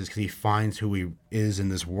glasses, because he finds who he is in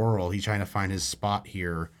this world. He's trying to find his spot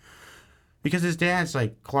here. Because his dad's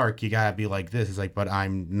like, Clark, you gotta be like this. It's like, but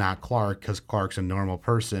I'm not Clark, because Clark's a normal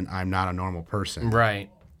person. I'm not a normal person. Right.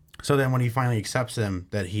 So then when he finally accepts him,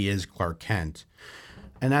 that he is Clark Kent.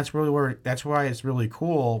 And that's why it's really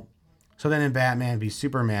cool. So then in Batman v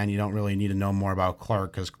Superman, you don't really need to know more about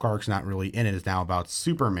Clark, because Clark's not really in it. It's now about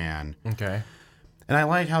Superman. Okay. And I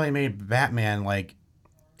like how they made Batman like,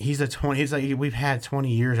 he's like, we've had 20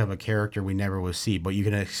 years of a character we never will see, but you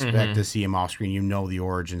can expect to see him off screen. You know the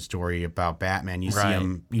origin story about Batman. You see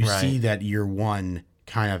him. You see that year one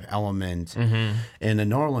kind of element in the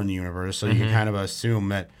Nolan universe, so you can kind of assume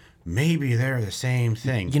that maybe they're the same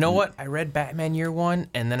thing. You know what? I read Batman Year One,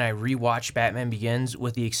 and then I rewatched Batman Begins.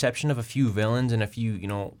 With the exception of a few villains and a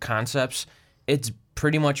few, concepts, it's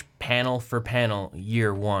pretty much panel for panel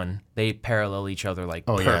Year One. They parallel each other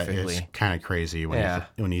perfectly. Yeah, it's kind of crazy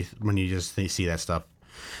when you just see that stuff.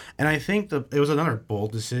 And I think it was another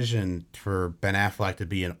bold decision for Ben Affleck to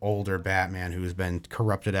be an older Batman who's been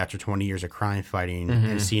corrupted after 20 years of crime fighting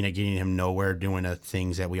and seeing it getting him nowhere, doing the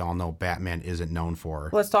things that we all know Batman isn't known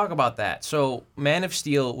for. Let's talk about that. So Man of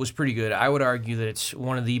Steel was pretty good. I would argue that it's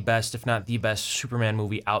one of the best, if not the best, Superman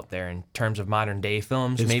movie out there in terms of modern day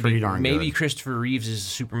films. It's pretty darn good. Maybe Christopher Reeves is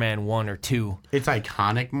Superman 1 or 2. It's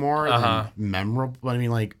iconic more than memorable. But I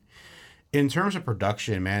mean, like, in terms of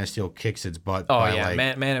production, Man of Steel kicks its butt.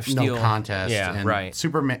 Man of Steel. No contest. Yeah, and right.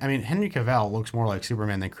 Superman. I mean, Henry Cavill looks more like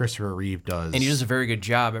Superman than Christopher Reeve does. And he does a very good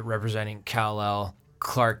job at representing Kal-El,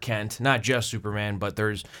 Clark Kent, not just Superman, but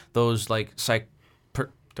there's those how am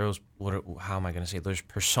I going to say? There's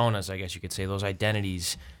personas, I guess you could say, those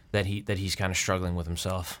identities that he's kind of struggling with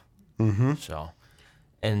himself. Mm-hmm. So,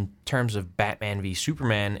 in terms of Batman v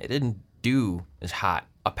Superman, it didn't do as hot,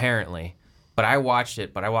 apparently. But I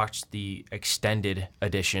watched the extended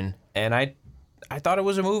edition, and I thought it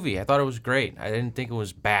was a movie. I thought it was great. I didn't think it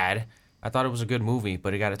was bad. I thought it was a good movie,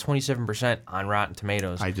 but it got a 27% on Rotten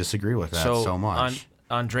Tomatoes. I disagree with that so much.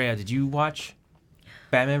 Andrea, did you watch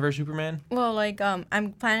Batman vs Superman? Well,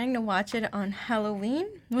 I'm planning to watch it on Halloween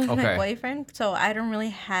with my boyfriend, so I don't really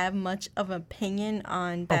have much of an opinion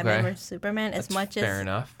on Batman vs Superman as much as fair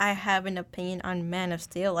enough. I have an opinion on Man of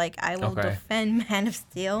Steel. Like, I will defend Man of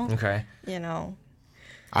Steel. Okay.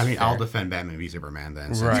 I mean, I'll defend Batman v Superman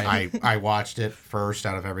then, since I watched it first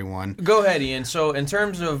out of everyone. Go ahead, Ian. So, in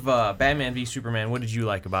terms of Batman v Superman, what did you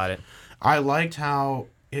like about it? I liked how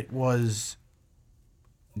it was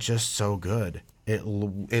just so good. It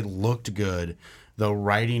looked good. The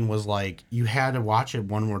writing was like, you had to watch it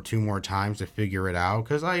one or two more times to figure it out.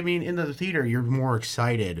 Because, I mean, in the theater, you're more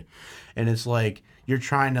excited. And it's like, you're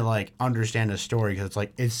trying to, like, understand the story. Because it's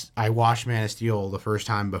like, I watched Man of Steel the first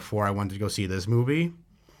time before I went to go see this movie.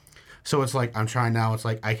 So it's like, it's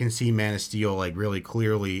like, I can see Man of Steel, like, really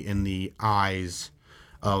clearly in the eyes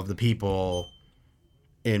of the people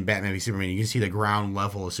in Batman v Superman. You can see the ground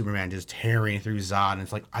level of Superman just tearing through Zod, and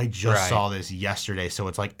it's like, I just saw this yesterday, so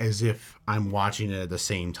it's like as if I'm watching it at the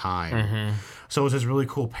same time. So it's this really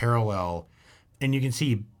cool parallel, and you can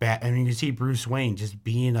see Bruce Wayne just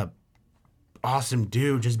being a awesome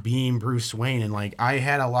dude, just being Bruce Wayne. And like, I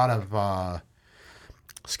had a lot of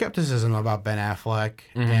skepticism about Ben Affleck,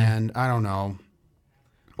 and I don't know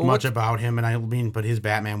much about him, and but his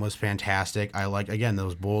Batman was fantastic. I like, again,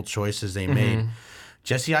 those bold choices they made.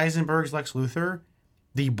 Jesse Eisenberg's Lex Luthor,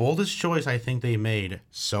 the boldest choice I think they made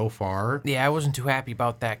so far. Yeah, I wasn't too happy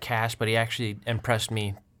about that cast, but he actually impressed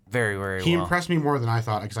me very, very He well. impressed me more than I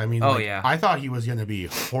thought, because I mean, Oh, like, yeah. I thought he was gonna be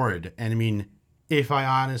horrid, and I mean, if I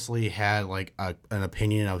honestly had like an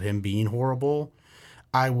opinion of him being horrible,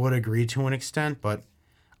 I would agree to an extent. But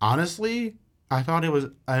honestly, I thought it was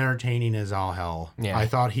entertaining as all hell. Yeah. I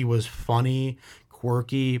thought he was funny,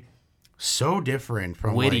 quirky, so different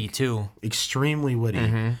from Witty, like, too. extremely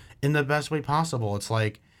witty in the best way possible. It's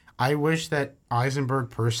like, I wish that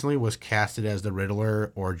Eisenberg personally was casted as the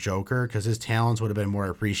Riddler or Joker, because his talents would have been more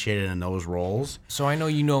appreciated in those roles. So I know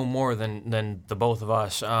you know more than the both of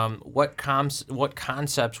us. What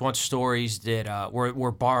concepts, what stories did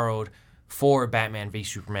were borrowed for Batman v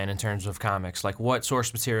Superman in terms of comics? Like, what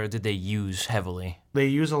source material did they use heavily? They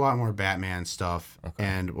use a lot more Batman stuff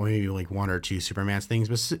and maybe like one or two Superman things,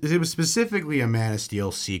 but it was specifically a Man of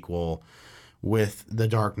Steel sequel with The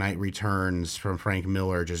Dark Knight Returns from Frank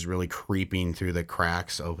Miller just really creeping through the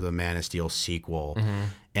cracks of the Man of Steel sequel.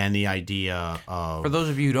 And the idea of... For those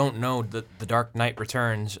of you who don't know, the Dark Knight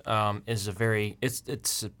Returns is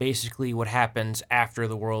it's basically what happens after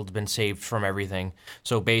the world's been saved from everything.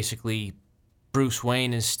 So basically, Bruce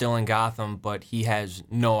Wayne is still in Gotham, but he has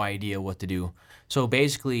no idea what to do. So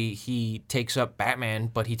basically, he takes up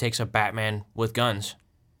Batman, but he takes up Batman with guns.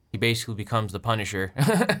 He basically becomes the Punisher,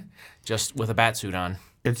 just with a batsuit on.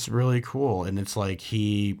 It's really cool, and it's like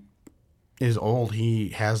he is old. He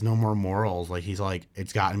has no more morals. Like, he's like,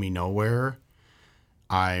 it's gotten me nowhere.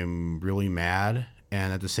 I'm really mad.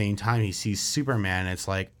 And at the same time, he sees Superman, and it's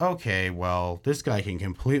like, okay, well, this guy can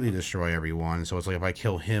completely destroy everyone. So it's like, if I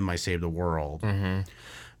kill him, I save the world.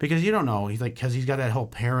 Because you don't know. He's like, because he's got that whole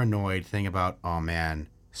paranoid thing about, oh man,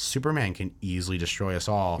 Superman can easily destroy us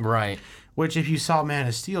all. Right. Which, if you saw Man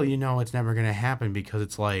of Steel, you know it's never going to happen, because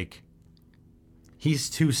it's like, he's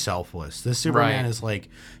too selfless. This Superman is like,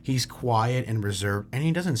 he's quiet and reserved, and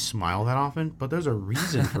he doesn't smile that often, but there's a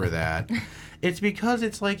reason for that. It's because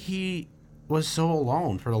it's like he was so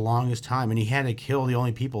alone for the longest time, and he had to kill the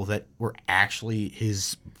only people that were actually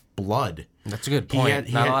his blood. That's a good point.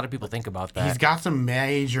 He Not had- a lot of people think about that. He's got some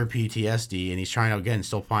major PTSD, and he's trying to, again,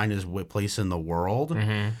 still find his place in the world.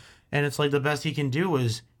 And it's like, the best he can do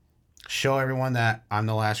is show everyone that I'm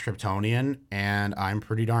the last Kryptonian, and I'm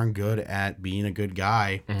pretty darn good at being a good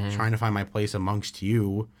guy, trying to find my place amongst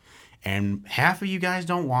you. And half of you guys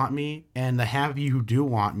don't want me, and the half of you who do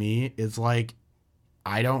want me, it's like,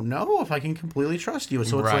 I don't know if I can completely trust you.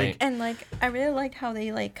 So it's Right. like, And like, I really liked how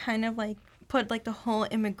they like kind of like put like the whole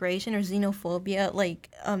immigration or xenophobia like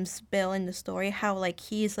spill in the story. How like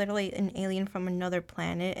he's literally an alien from another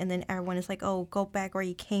planet, and then everyone is like, "Oh, go back where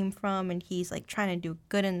you came from," and he's like trying to do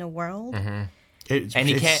good in the world. And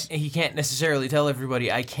he can't necessarily tell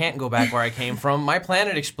everybody, I can't go back where I came from. My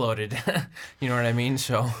planet exploded. You know what I mean?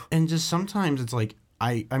 So And just sometimes it's like,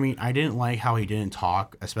 I mean, I didn't like how he didn't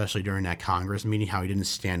talk, especially during that Congress meeting, how he didn't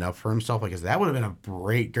stand up for himself. Because that would have been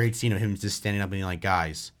a great scene of him just standing up and being like,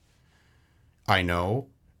 guys, I know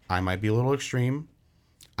I might be a little extreme.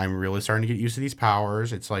 I'm really starting to get used to these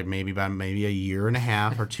powers. It's like maybe a year and a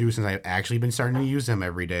half or two since I've actually been starting to use them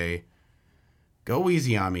every day. Go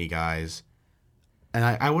easy on me, guys. And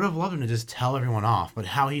I would have loved him to just tell everyone off, but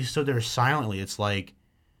how he stood there silently, it's like,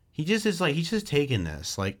 he's just taking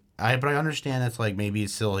this. But I understand it's like, maybe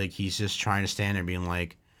it's still like he's just trying to stand there being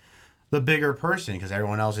like the bigger person, because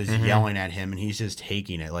everyone else is yelling at him, and he's just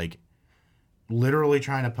taking it. Like, literally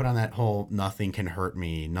trying to put on that whole nothing can hurt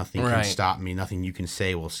me, nothing can stop me, nothing you can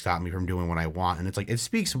say will stop me from doing what I want. And it's like, it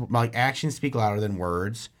speaks, like, actions speak louder than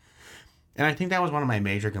words. And I think that was one of my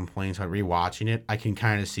major complaints about rewatching it. I can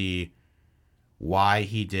kind of see why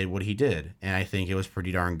he did what he did, and I think it was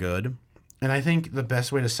pretty darn good. And I think the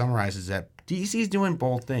best way to summarize is that DC's doing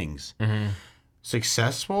bold things.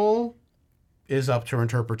 Successful is up to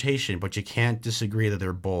interpretation, but you can't disagree that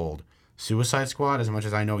they're bold. Suicide Squad, as much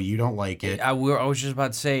as I know you don't like it, I was just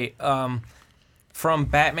about to say, from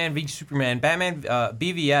Batman v Superman,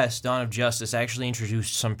 BVS, Dawn of Justice, actually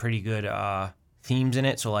introduced some pretty good themes in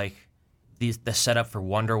it. So, like, the setup for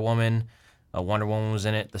Wonder Woman. Wonder Woman was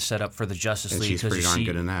in it. The setup for the Justice And League. she's pretty darn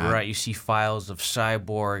good in that. Right, you see files of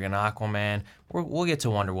Cyborg and Aquaman. We'll get to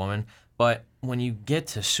Wonder Woman. But when you get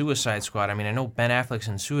to Suicide Squad, I mean, I know Ben Affleck's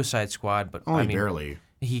in Suicide Squad, but only I mean, barely.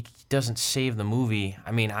 He doesn't save the movie.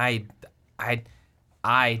 I mean, I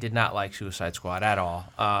did not like Suicide Squad at all.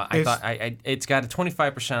 I thought it's got a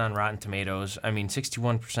 25% on Rotten Tomatoes. I mean,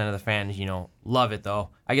 61% of the fans, love it though.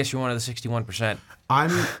 I guess you're one of the 61%.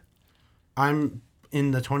 I'm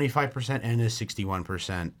in the 25% and the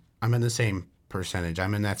 61%. I'm in the same percentage.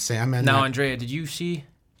 I'm in that same. Now, Andrea, did you see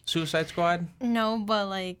Suicide Squad? No, but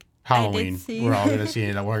like Halloween. see. We're all gonna see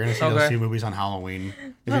it. We're gonna see those Okay. 2 movies on Halloween.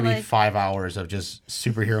 It's But, gonna be like- 5 hours of just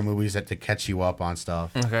superhero movies to catch you up on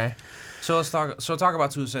stuff. Okay. So let's talk. So talk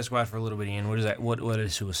about Suicide Squad for a little bit, Ian. What is that? What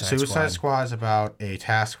is Suicide Squad? Suicide Squad is about a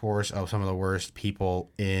task force of some of the worst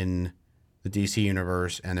people in the DC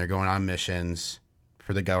universe, and they're going on missions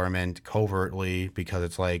for the government covertly because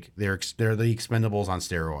it's like they're the Expendables on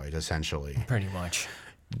steroids, essentially. Pretty much.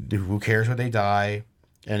 Who cares what they die?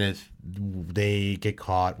 And if they get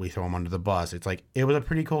caught, we throw them under the bus. It's like, it was a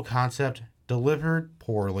pretty cool concept, delivered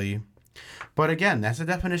poorly. But again, that's the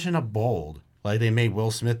definition of bold. Like, they made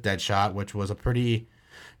Will Smith Deadshot, which was a pretty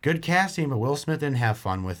good casting, but Will Smith didn't have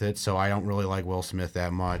fun with it, so I don't really like Will Smith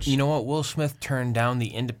that much. You know what? Will Smith turned down the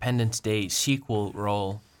Independence Day sequel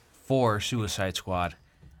role for Suicide Squad.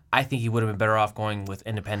 I think he would have been better off going with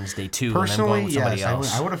Independence Day 2 and then Personally, going with somebody yes,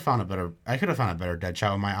 else. I would have found I could have found a better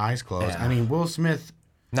Deadshot with my eyes closed. Yeah. I mean, Will Smith,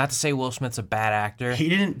 Not to say Will Smith's a bad actor, he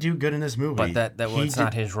didn't do good in this movie. but that was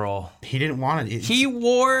not his role. He didn't want it. He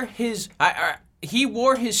wore his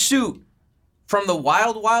suit from the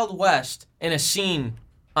Wild Wild West in a scene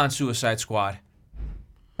on Suicide Squad.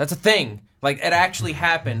 That's a thing. Like, it actually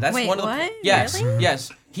happened. That's Wait, one of the what? Yes, Really?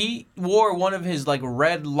 yes. He wore one of his like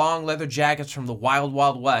red long leather jackets from the Wild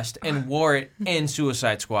Wild West and wore it in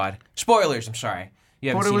Suicide Squad. Spoilers, I'm sorry. You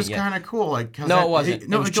haven't But it seen was yet. kind of cool. Like, 'cause No, it wasn't. It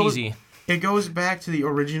was goes- cheesy. It goes back to the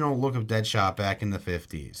original look of Deadshot back in the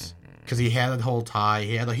 50s. Because he had the whole tie.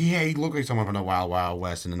 He looked like someone from the Wild Wild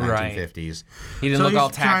West in the Right. 1950s. He didn't So look he's all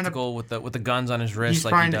trying to- tactical with the guns on his wrist He's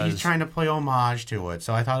like he does. he's trying to play homage to it.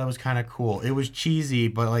 So I thought it was kind of cool. It was cheesy,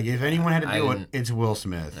 but like if anyone had to do it, didn't- it's Will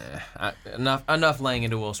Smith. Enough laying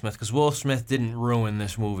into Will Smith because Will Smith didn't ruin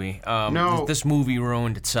this movie. No. This movie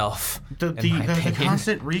ruined itself. The in my opinion.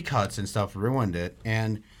 constant recuts and stuff ruined it.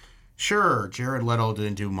 And sure, Jared Leto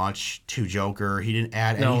didn't do much to Joker. He didn't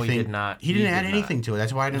add anything. No, he did not. He didn't He add did anything to it.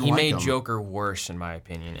 That's why I didn't He like made him. Joker worse, in my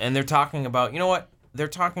opinion. And they're talking about, you know what? They're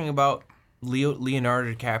talking about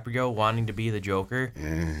Leonardo DiCaprio wanting to be the Joker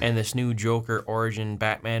and this new Joker origin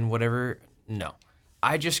Batman, whatever. No.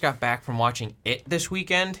 I just got back from watching It this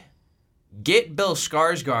weekend. Get Bill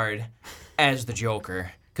Skarsgård as the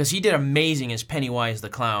Joker because he did amazing as Pennywise the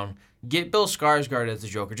Clown. Get Bill Skarsgård as the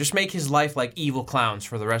Joker. Just make his life like evil clowns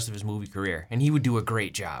for the rest of his movie career, and he would do a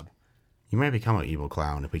great job. He might become an evil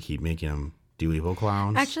clown if we keep making him do evil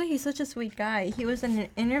clowns. Actually, he's such a sweet guy. He was in an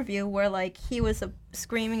interview where, like, he was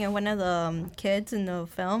screaming at one of the kids in the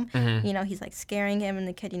film. Mm-hmm. You know, he's, like, scaring him, and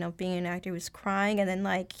the kid, you know, being an actor, was crying. And then,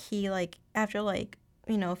 like, he, like, after, like,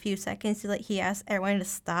 you know, a few seconds, he asked everyone to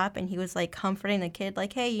stop, and he was, like, comforting the kid,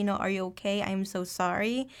 like, hey, you know, are you okay? I'm so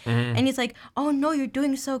sorry. Mm-hmm. And he's like, oh, no, you're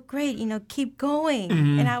doing so great. You know, keep going.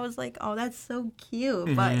 Mm-hmm. And I was like, oh, that's so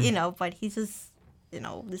cute. But, you know, but he's just, you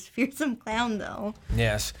know, this fearsome clown, though.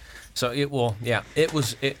 Yes. So it was.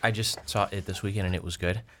 I just saw it this weekend and it was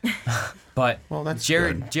good. But Well, that's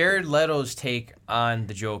Jared good. Jared Leto's take on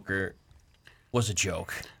the Joker was a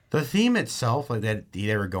joke. The theme itself, like that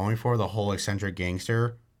they were going for, the whole eccentric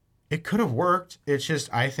gangster, it could have worked. It's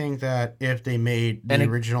just, I think that if they made the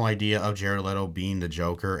original idea of Jared Leto being the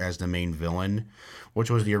Joker as the main villain, which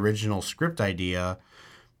was the original script idea,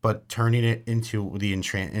 but turning it into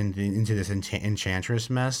into this Enchantress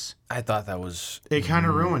mess, I thought that was it kind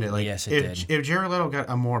of ruined it. Like, yes, it did. If Jared Leto got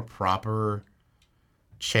a more proper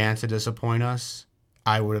chance to disappoint us,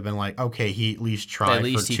 I would have been like, okay, he at least tried at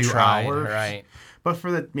least for he 2 tried, hours. right? But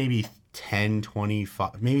for the maybe 10,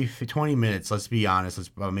 25, maybe 20 minutes, let's be honest,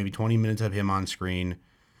 maybe 20 minutes of him on screen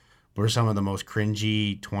were some of the most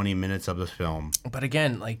cringy 20 minutes of the film. But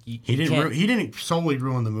again, like He didn't solely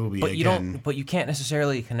ruin the movie. But again. you don't. But you can't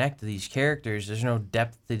necessarily connect to these characters. There's no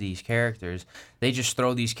depth to these characters. They just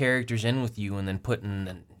throw these characters in with you and then put it in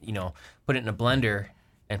a blender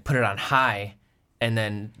and put it on high, and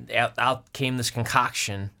then out came this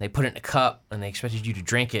concoction. They put it in a cup and they expected you to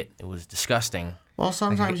drink it. It was disgusting. Well,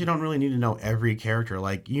 sometimes you don't really need to know every character.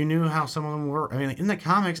 Like, you knew how some of them were. I mean, in the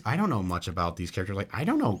comics, I don't know much about these characters. Like, I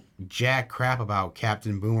don't know jack crap about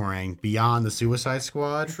Captain Boomerang beyond the Suicide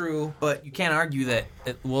Squad. True, but you can't argue that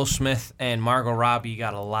Will Smith and Margot Robbie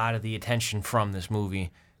got a lot of the attention from this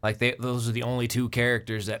movie. Like, those are the only two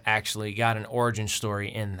characters that actually got an origin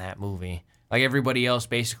story in that movie. Like, everybody else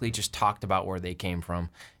basically just talked about where they came from.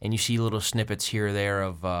 And you see little snippets here or there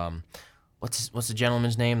of, what's the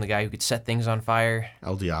gentleman's name? The guy who could set things on fire?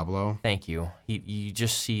 El Diablo. Thank you. You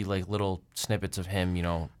just see, like, little snippets of him, you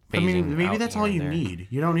know, I mean, phasing maybe out that's here all and you there. need.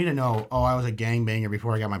 You don't need to know, oh, I was a gangbanger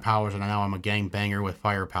before I got my powers, and now I'm a gangbanger with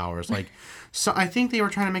fire powers. Like, so I think they were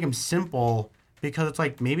trying to make them simple because it's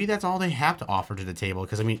like maybe that's all they have to offer to the table.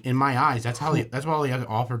 Because I mean, in my eyes, that's what all they have to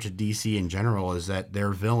offer to DC in general is that they're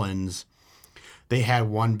villains. they had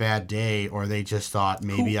one bad day, or they just thought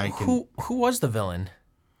maybe Who was the villain?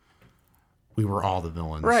 We were all the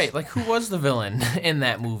villains. Right, like who was the villain in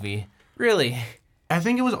that movie? Really? I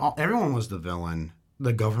think it was everyone was the villain.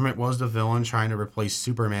 The government was the villain trying to replace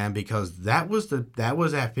Superman because that was at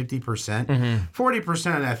 50%.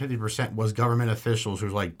 40% of that 50% was government officials who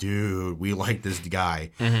was like, dude, we like this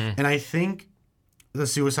guy. And I think the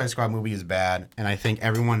Suicide Squad movie is bad, and I think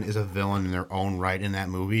everyone is a villain in their own right in that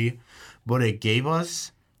movie. But it gave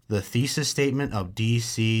us the thesis statement of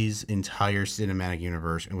DC's entire cinematic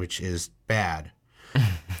universe, which is bad.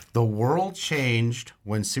 The world changed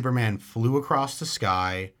when Superman flew across the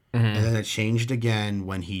sky, and then it changed again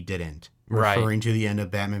when he didn't. Right. Referring to the end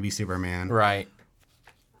of Batman v Superman. Right.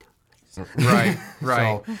 Right.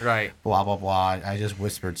 Right. So, right. Blah, blah, blah. I just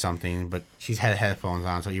whispered something, but she's had headphones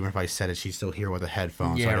on, so even if I said it, she's still here with the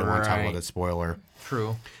headphones, so I didn't want to talk about the spoiler.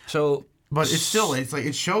 True. So... But it's like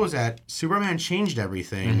it shows that Superman changed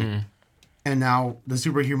everything, and now the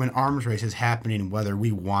superhuman arms race is happening whether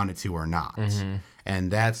we want it to or not. And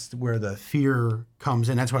that's where the fear comes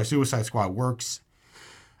in. That's why Suicide Squad works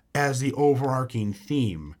as the overarching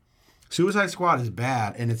theme. Suicide Squad is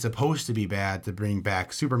bad, and it's supposed to be bad to bring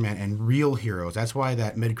back Superman and real heroes. That's why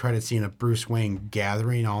that mid-credit scene of Bruce Wayne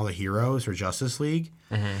gathering all the heroes for Justice League.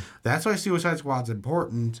 That's why Suicide Squad's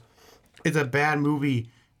important. It's a bad movie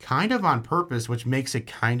kind of on purpose, which makes it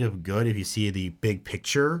kind of good if you see the big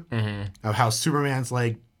picture of how Superman's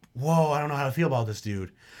like, whoa, I don't know how to feel about this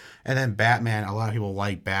dude. And then Batman, a lot of people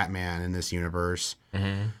like Batman in this universe.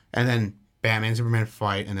 And then Batman and Superman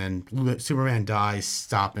fight, and then Superman dies,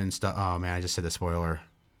 stopping stuff. Oh, man, I just said the spoiler.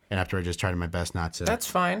 And after I just tried my best not to. That's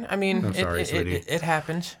fine. I mean, I'm sorry, sweetie. It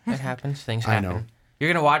happens. It happens. Things happen. I know.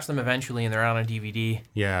 You're going to watch them eventually, and they're out on DVD.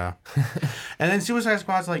 Yeah. And then Suicide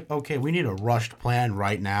Squad's like, okay, we need a rushed plan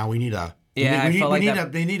right now. We need a... Yeah, I felt like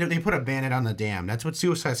that... They put a Band-Aid on the dam. That's what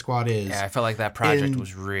Suicide Squad is. Yeah, I felt like that project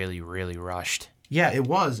was really, really rushed. Yeah, it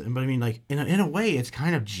was. But I mean, like, in a way, it's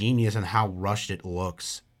kind of genius on how rushed it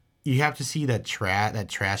looks. You have to see that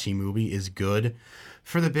trashy movie is good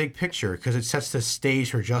for the big picture because it sets the stage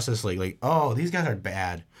for Justice League. Like, oh, these guys are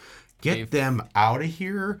bad. Get them out of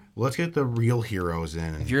here. Let's get the real heroes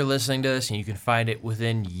in. If you're listening to this and you can find it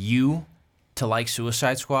within you to like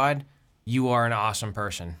Suicide Squad, you are an awesome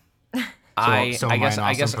person. I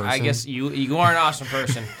guess you are an awesome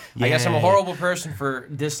person. I guess I'm a horrible person for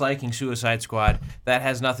disliking Suicide Squad. That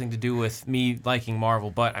has nothing to do with me liking Marvel,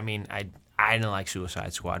 but I mean, I didn't like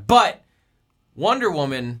Suicide Squad. But Wonder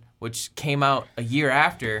Woman, which came out a year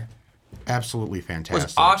after, absolutely fantastic.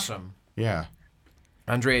 Was awesome. Yeah.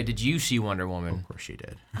 Andrea, did you see Wonder Woman? Of course she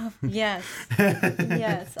did. Yes.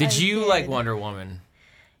 Yes. Did you like Wonder Woman?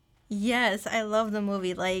 Yes, I love the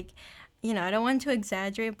movie. Like, you know, I don't want to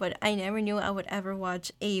exaggerate, but I never knew I would ever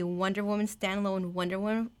watch a Wonder Woman standalone Wonder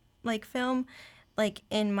Woman like film like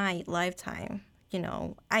in my lifetime. You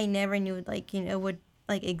know, I never knew like, you know, it would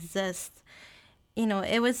like exist. You know,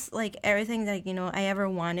 it was like everything that, you know, I ever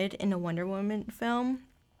wanted in a Wonder Woman film.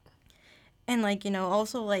 And like, you know,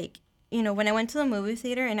 also like, you know, when I went to the movie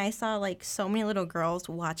theater and I saw like so many little girls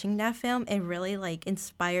watching that film, it really like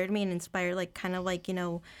inspired me and inspired like kind of like, you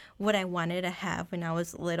know, what I wanted to have when I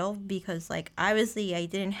was little, because like obviously I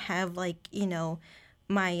didn't have like, you know,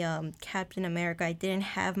 my Captain America, I didn't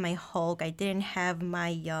have my Hulk, I didn't have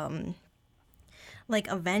my like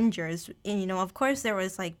Avengers, and you know, of course there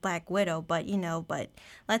was like Black Widow, but you know, but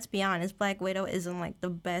let's be honest, Black Widow isn't like the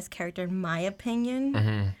best character in my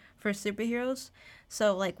opinion for superheroes.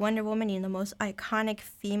 So, like, Wonder Woman, you know, the most iconic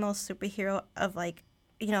female superhero of, like,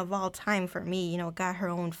 you know, of all time for me, you know, got her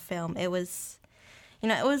own film. It was, you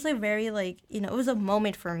know, it was a very, like, you know, it was a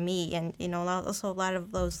moment for me. And, you know, also a lot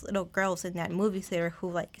of those little girls in that movie theater who,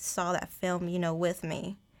 like, saw that film, you know, with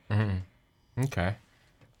me. Okay.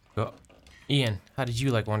 Well, Ian, how did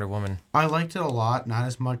you like Wonder Woman? I liked it a lot, not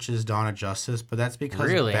as much as Dawn of Justice, but that's because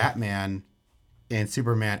Batman and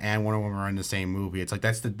Superman and Wonder Woman are in the same movie. It's like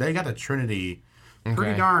they got the Trinity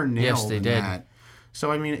pretty darn nailed. Yes, they did. That.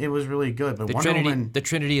 So I mean, it was really good. But the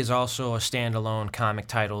Trinity is also a standalone comic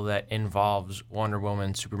title that involves Wonder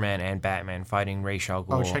Woman, Superman, and Batman fighting Ra's al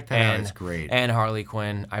Ghul. Oh, check that out! It's great. And Harley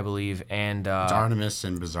Quinn, I believe, and it's Artemis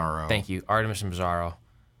and Bizarro. Thank you, Artemis and Bizarro.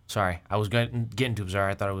 Sorry, I was getting to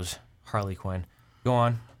Bizarro. I thought it was Harley Quinn. Go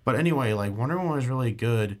on. But anyway, like Wonder Woman was really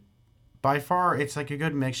good. By far, it's like a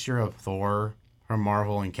good mixture of Thor from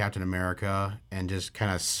Marvel and Captain America, and just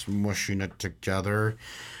kind of smushing it together.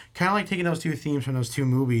 Kind of like taking those two themes from those two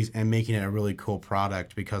movies and making it a really cool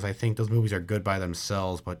product, because I think those movies are good by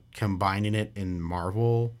themselves, but combining it in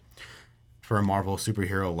Marvel for a Marvel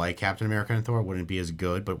superhero like Captain America and Thor wouldn't be as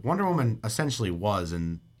good. But Wonder Woman essentially was,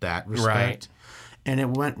 and that respect. And it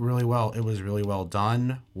went really well. It was really well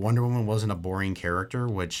done. Wonder Woman wasn't a boring character,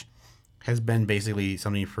 which has been basically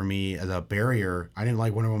something for me as a barrier. I didn't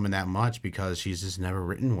like Wonder Woman that much because she's just never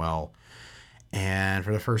written well. And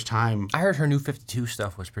for the first time, I heard her New 52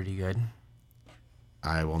 stuff was pretty good.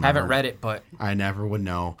 I will Haven't read it, but I never would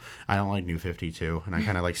know. I don't like New 52, and I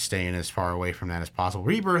kind of like staying as far away from that as possible.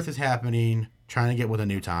 Rebirth is happening, trying to get with the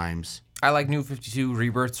new times. I like New 52.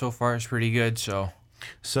 Rebirth so far is pretty good, so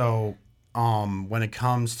when it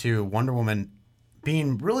comes to Wonder Woman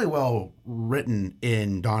being really well written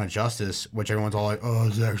in Dawn of Justice, which everyone's all like, oh,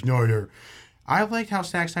 Zack Snyder. I liked how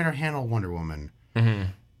Zack Snyder handled Wonder Woman.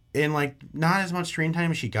 Mm-hmm. And, like, not as much screen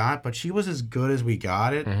time as she got, but she was as good as we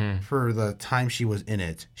got it for the time she was in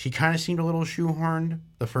it. She kind of seemed a little shoehorned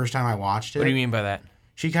the first time I watched it. What do you mean by that?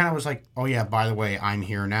 She kind of was like, oh, yeah, by the way, I'm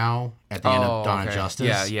here now at the end of Dawn of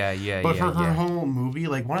Justice. Yeah. But for her whole movie,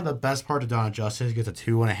 like, one of the best parts of Dawn of Justice gets a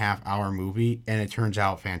 2.5-hour movie, and it turns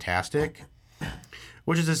out fantastic.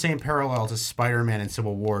 Which is the same parallel to Spider-Man and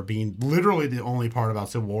Civil War being literally the only part about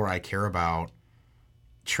Civil War I care about.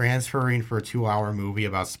 Transferring for a 2-hour movie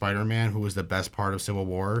about Spider-Man, who was the best part of Civil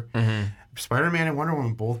War. Mm-hmm. Spider-Man and Wonder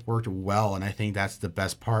Woman both worked well, and I think that's the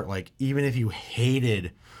best part. Like, even if you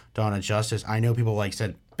hated Dawn of Justice, I know people like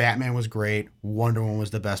said Batman was great, Wonder Woman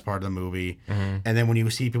was the best part of the movie. Mm-hmm. And then when you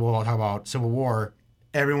see people talk about Civil War,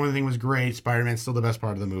 everyone thinks was great, Spider-Man's still the best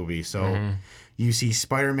part of the movie. So you see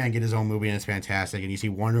Spider-Man get his own movie, and it's fantastic, and you see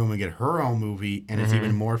Wonder Woman get her own movie, and it's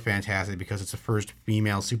even more fantastic because it's the first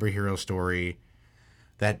female superhero story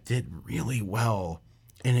that did really well,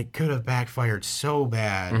 and it could have backfired so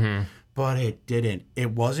bad, but it didn't.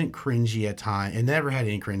 It wasn't cringy at times. It never had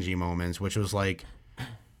any cringy moments, which was like,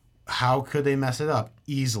 how could they mess it up?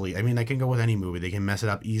 Easily. I mean, they can go with any movie. They can mess it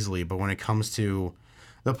up easily, but when it comes to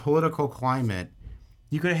the political climate,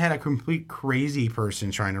 you could have had a complete crazy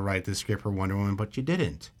person trying to write this script for Wonder Woman, but you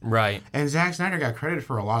didn't. Right. And Zack Snyder got credit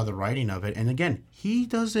for a lot of the writing of it, and again, he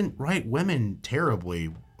doesn't write women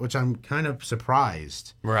terribly, which I'm kind of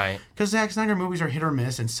surprised. Right. Because Zack Snyder movies are hit or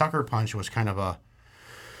miss, and Sucker Punch was kind of a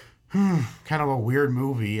weird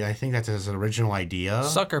movie. I think that's his original idea.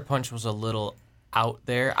 Sucker Punch was a little out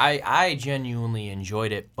there. I genuinely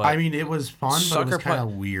enjoyed it, but I mean, it was fun, but it was kind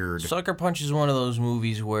of weird. Sucker Punch is one of those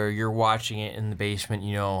movies where you're watching it in the basement,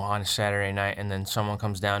 on a Saturday night, and then someone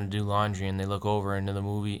comes down to do laundry, and they look over into the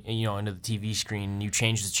movie, into the TV screen, and you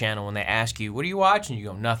change the channel, and they ask you, "What are you watching?" You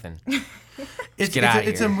go, "Nothing."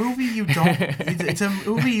 It's a movie you don't. It's a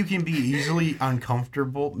movie you can be easily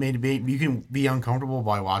uncomfortable. Maybe you can be uncomfortable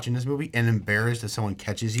by watching this movie and embarrassed that someone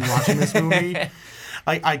catches you watching this movie.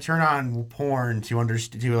 I turn on porn to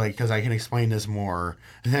understand, because I can explain this more.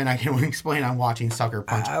 And then I can explain I'm watching Sucker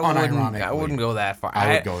Punch unironically. I wouldn't go that far.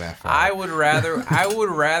 I would go that far. I would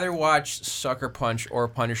rather watch Sucker Punch or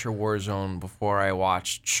Punisher Warzone before I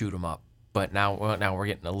watch Shoot 'Em Up. But now we're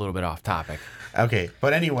getting a little bit off topic. Okay,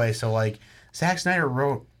 but anyway, so Zack Snyder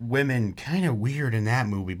wrote women kind of weird in that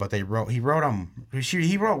movie, but he wrote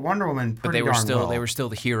Wonder Woman pretty darn well. But they were still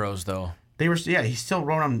the heroes, though. He still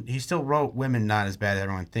wrote them. He still wrote women not as bad as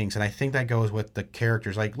everyone thinks, and I think that goes with the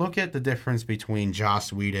characters. Like, look at the difference between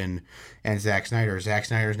Joss Whedon and Zack Snyder. Zack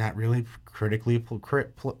Snyder's not really critically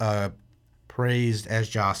praised as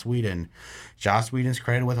Joss Whedon. Joss Whedon's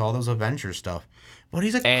credited with all those Avengers stuff, but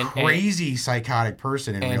he's a crazy psychotic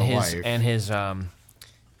person in real life. And his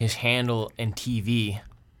handle in TV.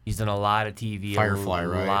 He's done a lot of TV. Firefly,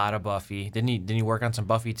 right? A lot of Buffy. Didn't he work on some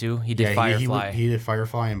Buffy too? He did Firefly. He did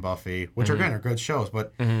Firefly and Buffy, which again are good shows.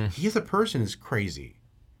 But he as a person is crazy.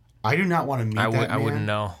 I do not want to meet that man. I wouldn't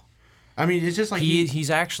know. I mean, it's just like he's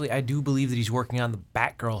actually. I do believe that he's working on the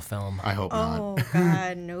Batgirl film. I hope not. Oh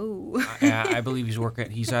God, no. Yeah, I believe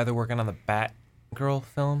he's either working on the Batgirl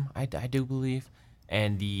film. I do believe,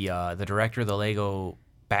 and the director of the Lego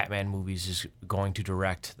Batman movies is going to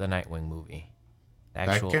direct the Nightwing movie.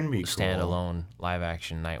 Actual that can be standalone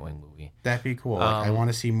live-action Nightwing movie. That'd be cool. I want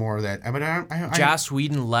to see more of that. Joss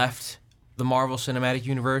Whedon left the Marvel Cinematic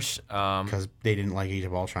Universe because they didn't like Age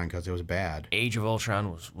of Ultron because it was bad. Age of Ultron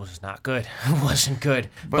was not good. It wasn't good.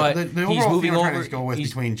 But the overall thing I'm trying to go with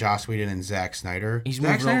between Joss Whedon and Zack Snyder.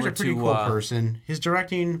 Zack Snyder's a pretty cool person. His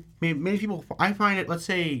directing, many people, I find it. Let's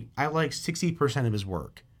say I like 60% of his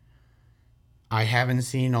work. I haven't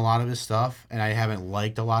seen a lot of his stuff, and I haven't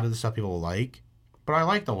liked a lot of the stuff people like. But I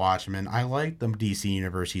like The Watchmen. I like the DC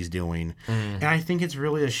universe he's doing. And I think it's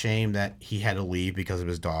really a shame that he had to leave because of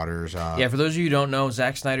his daughter's... for those of you who don't know,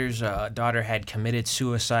 Zack Snyder's daughter had committed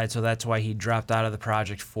suicide, so that's why he dropped out of the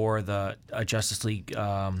project for the Justice League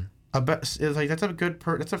it's like that's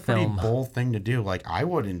a pretty bold thing to do. Like, I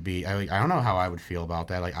wouldn't be... I don't know how I would feel about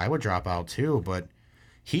that. Like, I would drop out too, but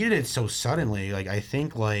he did it so suddenly. Like, I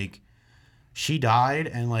think, like, she died,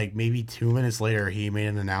 and, like, maybe 2 minutes later, he made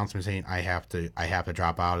an announcement saying, I have to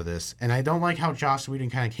drop out of this. And I don't like how Joss Whedon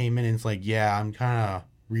kind of came in and it's like, yeah, I'm kind of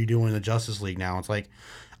redoing the Justice League now. It's like,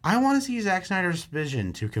 I want to see Zack Snyder's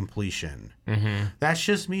vision to completion. Mm-hmm. That's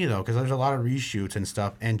just me, though, because there's a lot of reshoots and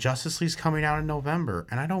stuff, and Justice League's coming out in November,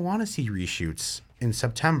 and I don't want to see reshoots in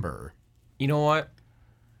September. You know what?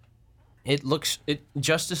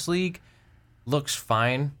 Justice League looks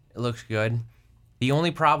fine. It looks good. The only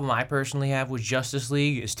problem I personally have with Justice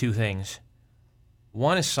League is two things.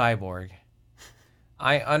 One is Cyborg.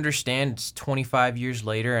 I understand it's 25 years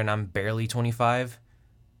later, and I'm barely 25.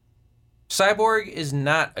 Cyborg is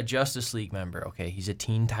not a Justice League member, okay? He's a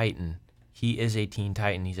Teen Titan. He is a Teen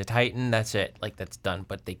Titan. He's a Titan, that's it. Like, that's done.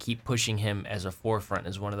 But they keep pushing him as a forefront,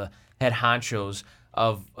 as one of the head honchos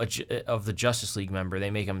of the Justice League member. They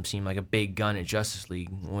make him seem like a big gun at Justice League,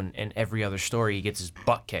 when in every other story he gets his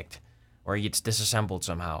butt kicked or he gets disassembled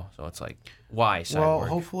somehow. So it's like, why, Cyborg? Well,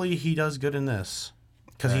 hopefully he does good in this,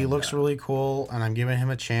 because he looks really cool, and I'm giving him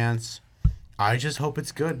a chance. I just hope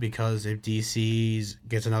it's good, because if DC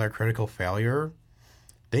gets another critical failure,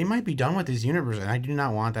 they might be done with this universe, and I do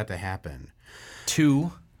not want that to happen.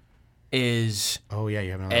 2 is you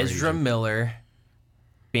have another Ezra Miller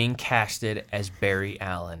being casted as Barry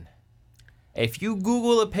Allen. If you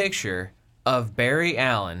Google a picture of Barry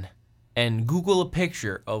Allen and Google a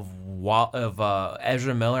picture of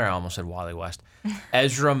Ezra Miller, I almost said Wally West,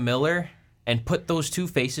 Ezra Miller, and put those two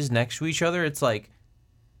faces next to each other, it's like,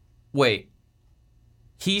 wait,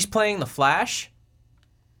 he's playing the Flash?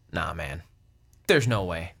 Nah, man. There's no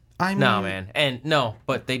way. Nah, man. And no,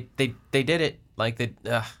 but they did it. Like, they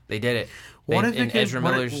did it. Ezra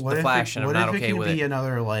Miller's the Flash, and I'm not okay with it. What if it can be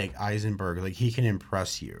another, like, Eisenberg? Like, he can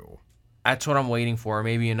impress you. That's what I'm waiting for.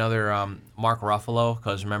 Maybe another Mark Ruffalo,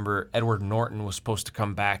 because remember, Edward Norton was supposed to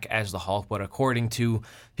come back as the Hulk, but according to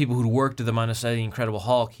people who'd worked with him on the set of The Incredible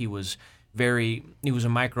Hulk, he was a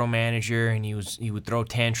micromanager, and he would throw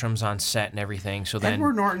tantrums on set and everything. So then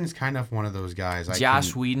Edward Norton's kind of one of those guys.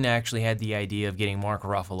 Joss Whedon actually had the idea of getting Mark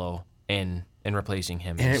Ruffalo in and replacing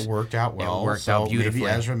him. And it worked out well. It worked out beautifully.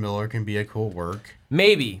 Maybe Ezra Miller can be a cool work.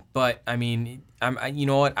 Maybe, but I mean, you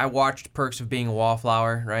know what? I watched Perks of Being a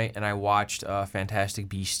Wallflower, right? And I watched Fantastic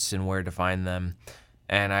Beasts and Where to Find Them,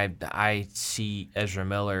 and I see Ezra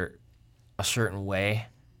Miller a certain way.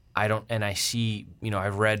 I see,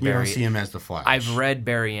 I've read Barry. You don't see him as the Flash. I've read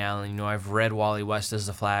Barry Allen, I've read Wally West as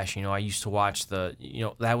the Flash. I used to watch that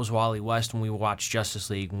was Wally West when we watched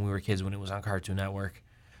Justice League when we were kids, when it was on Cartoon Network.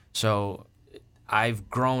 So I've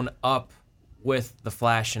grown up with the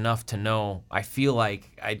Flash enough to know. I feel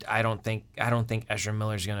like I don't think Ezra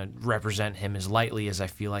Miller's gonna represent him as lightly as I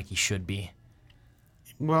feel like he should be.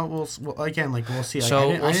 Well, we'll see.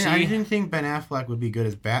 So I didn't think Ben Affleck would be good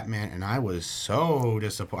as Batman, and I was so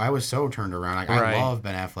disappointed. I was so turned around. I love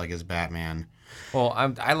Ben Affleck as Batman. Well,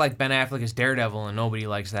 I like Ben Affleck as Daredevil, and nobody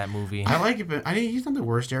likes that movie. I like it, but he's not the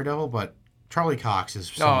worst Daredevil, but Charlie Cox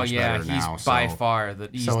is so much better now. He's by far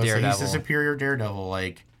he's Daredevil. He's the superior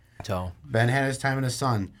Daredevil. Ben had his time in the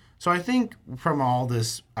sun. So I think from all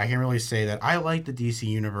this, I can really say that I like the DC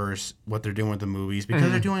Universe, what they're doing with the movies,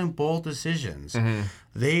 because they're doing bold decisions. Mm-hmm.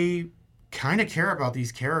 They kind of care about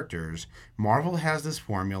these characters. Marvel has this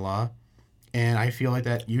formula, and I feel like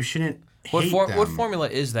that you shouldn't hate them. What formula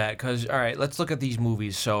is that? Because, all right, let's look at these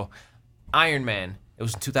movies. So Iron Man, it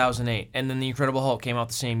was in 2008, and then The Incredible Hulk came out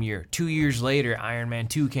the same year. 2 years later, Iron Man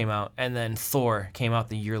 2 came out, and then Thor came out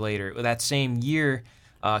the year later. That same year,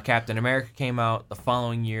 Captain America came out. The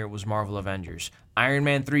following year was Marvel Avengers. Iron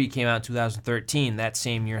Man 3 came out in 2013. That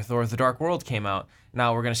same year, Thor: The Dark World came out.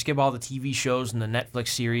 Now, we're going to skip all the TV shows and the Netflix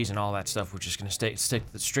series and all that stuff. We're just going to stick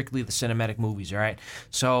to strictly the cinematic movies, all right?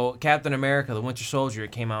 So, Captain America, The Winter Soldier,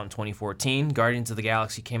 came out in 2014. Guardians of the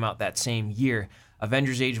Galaxy came out that same year.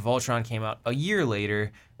 Avengers: Age of Ultron came out a year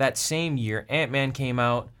later. That same year, Ant-Man came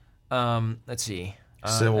out. Let's see.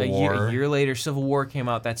 Civil War. A year later, Civil War came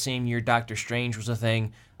out that same year. Doctor Strange was a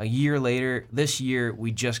thing. A year later, this year, we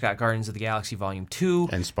just got Guardians of the Galaxy Volume 2.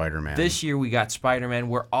 And Spider-Man. This year, we got Spider-Man.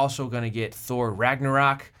 We're also going to get Thor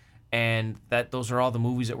Ragnarok. And those are all the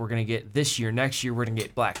movies that we're going to get this year. Next year, we're going to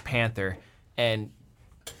get Black Panther. And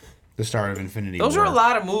the start of Infinity War. Those are a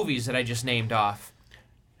lot of movies that I just named off.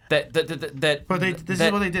 But this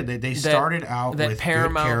is what they did. They started out with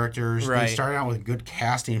Paramount, good characters. Right. They started out with good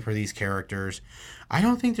casting for these characters. I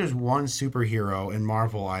don't think there's one superhero in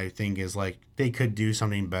Marvel I think is like they could do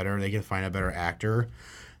something better. They can find a better actor.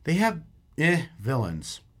 They have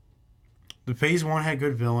villains. The Phase 1 had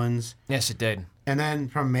good villains. Yes, it did. And then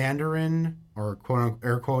from Mandarin, or quote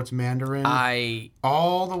air quotes Mandarin,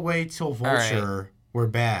 all the way till Vulture, were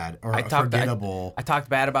bad or forgettable. I talked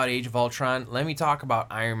bad about Age of Ultron. Let me talk about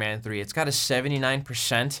Iron Man 3. It's got a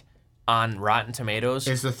 79% on Rotten Tomatoes.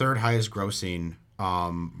 It's the third highest grossing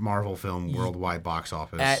Marvel film worldwide box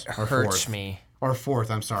office. That hurts me. Or fourth,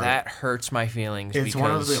 I'm sorry. That hurts my feelings. It's one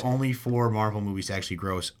of the only 4 Marvel movies to actually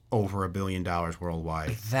gross over $1 billion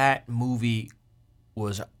worldwide. That movie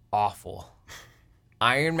was awful.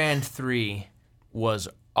 Iron Man 3 was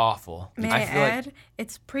awful. May I add,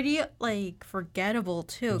 it's pretty like forgettable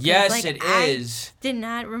too. Yes, like, it is. Did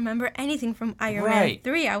not remember anything from Iron Man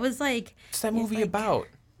 3. I was like, what's that movie about?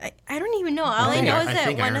 I don't even know. All I know is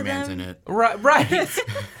that one Iron of Man's them. in it. Right.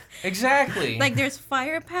 Exactly. Like there's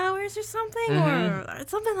fire powers or something, or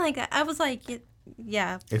something like that. I was like,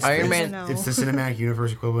 yeah. It's Iron Man. It's the cinematic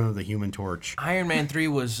universe equivalent of the Human Torch. Iron Man 3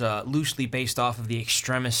 was loosely based off of the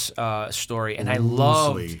Extremis story, and I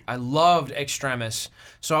loved Extremis.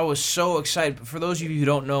 So I was so excited. But for those of you who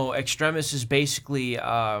don't know, Extremis is basically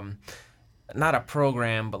not a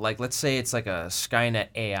program, but like let's say it's like a Skynet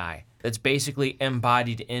AI that's basically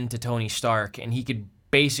embodied into Tony Stark, and he could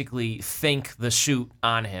basically think the suit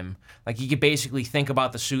on him. Like he could basically think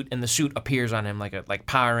about the suit, and the suit appears on him like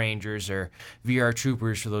Power Rangers or VR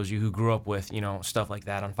Troopers for those of you who grew up with, stuff like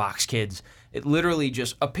that on Fox Kids. It literally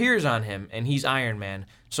just appears on him, and he's Iron Man.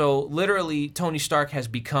 So literally, Tony Stark has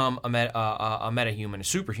become a metahuman, a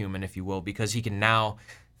superhuman, if you will, because he can now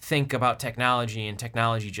think about technology, and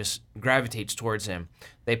technology just gravitates towards him.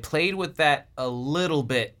 They played with that a little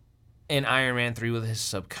bit in Iron Man 3 with his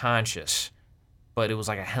subconscious. But it was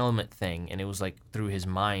like a helmet thing, and it was like through his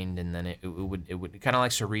mind, and then it would kind of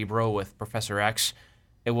like Cerebro with Professor X.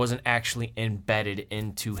 It wasn't actually embedded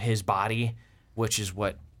into his body, which is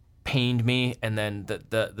what pained me. And then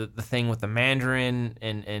the thing with the Mandarin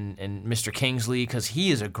and Mr. Kingsley, because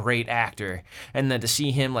he is a great actor, and then to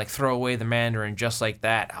see him like throw away the Mandarin just like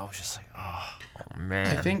that, I was just like, oh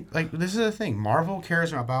man. I think like this is the thing. Marvel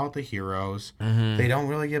cares about the heroes. They don't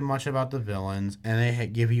really give much about the villains, and they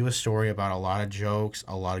give you a story about a lot of jokes,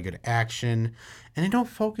 a lot of good action, and they don't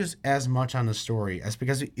focus as much on the story. As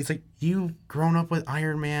because it's like you've grown up with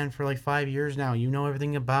Iron Man for like 5 years now. You know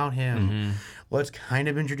everything about him. Let's kind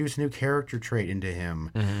of introduce a new character trait into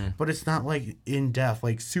him, but it's not like in depth.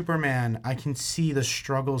 Like Superman, I can see the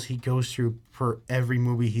struggles he goes through for every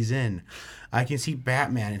movie he's in. I can see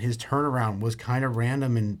Batman, and his turnaround was kind of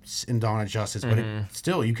random in Dawn of Justice, but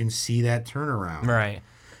still, you can see that turnaround. Right.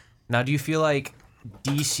 Now, do you feel like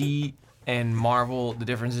DC and Marvel, the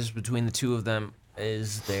differences between the two of them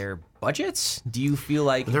is their budgets? Do you feel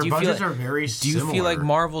like their budgets are very similar? Do you feel like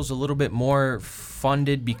Marvel's a little bit more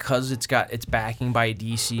funded because it's got its backing by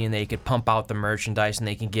DC, and they could pump out the merchandise, and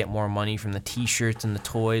they can get more money from the T-shirts and the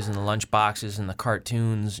toys and the lunch boxes and the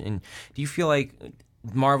cartoons? And do you feel like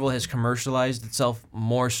Marvel has commercialized itself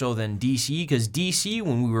more so than DC? Because DC,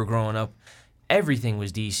 when we were growing up, everything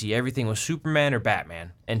was DC. Everything was Superman or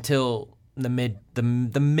Batman until the mid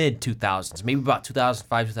 2000s, maybe about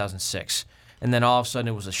 2005, 2006. And then all of a sudden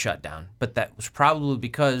it was a shutdown. But that was probably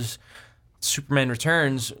because Superman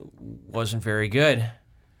Returns wasn't very good. Nope.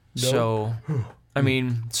 So, I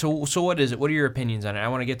mean, so what is it? What are your opinions on it? I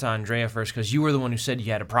want to get to Andrea first, because you were the one who said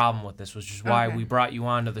you had a problem with this, which is why we brought you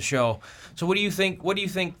onto the show. So what do you think? What do you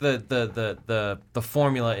think the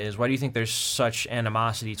formula is? Why do you think there's such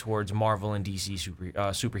animosity towards Marvel and DC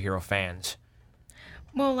superhero fans?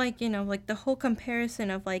 Well, like, like the whole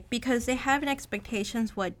comparison of like, because they have an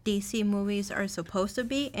expectations what DC movies are supposed to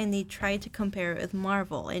be, and they try to compare it with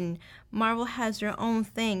Marvel, and Marvel has their own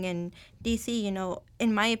thing, and DC,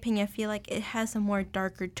 in my opinion, I feel like it has a more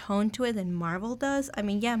darker tone to it than Marvel does. I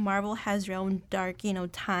mean, yeah, Marvel has their own dark,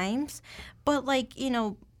 times, but like,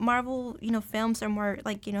 Marvel, films are more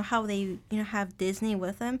like, how they, have Disney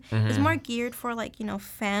with them. It's more geared for like,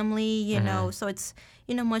 family, so it's,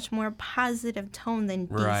 much more positive tone than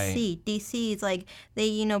DC. Right. DC is like,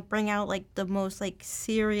 they, bring out like the most like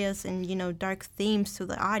serious and, dark themes to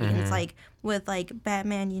the audience. Like with like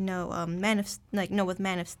Batman, with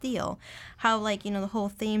Man of Steel, how like, the whole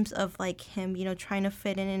themes of like him, trying to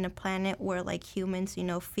fit in a planet where like humans,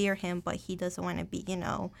 fear him, but he doesn't want to be,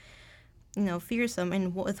 fearsome.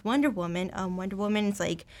 And with Wonder Woman is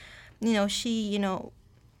like, she,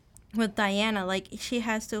 with Diana, like she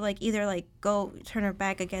has to like either like go turn her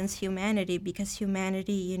back against humanity because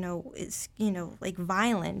humanity, is, like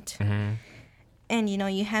violent. And,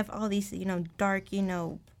 you have all these, dark,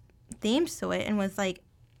 themes to it. And with like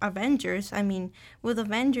Avengers, I mean, with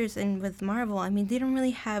Avengers and with Marvel, I mean, they don't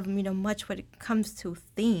really have, much when it comes to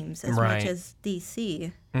themes as much as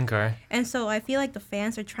DC. Okay. And so I feel like the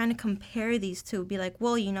fans are trying to compare these two, be like,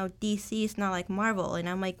 well, DC is not like Marvel. And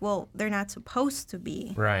I'm like, well, they're not supposed to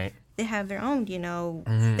be. Right. they have their own,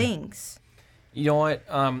 things. You know what?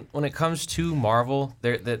 When it comes to Marvel,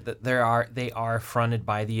 they are fronted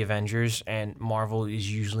by the Avengers, and Marvel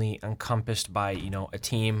is usually encompassed by a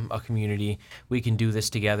team, a community. We can do this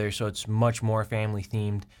together, so it's much more family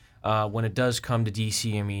themed. When it does come to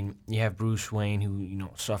DC, I mean, you have Bruce Wayne who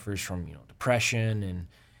suffers from depression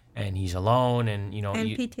and he's alone and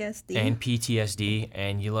PTSD,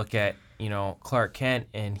 and you look at Clark Kent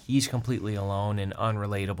and he's completely alone and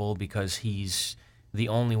unrelatable because he's the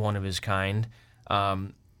only one of his kind.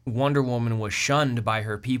 Wonder Woman was shunned by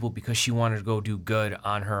her people because she wanted to go do good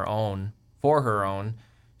on her own, for her own.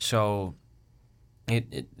 So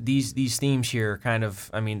these themes here kind of,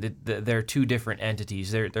 I mean, they're two different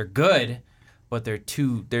entities. They're good, but they're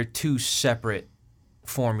two separate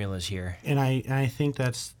formulas here. And I think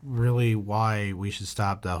that's really why we should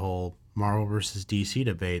stop the whole Marvel versus DC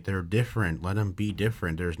debate. They're different. Let them be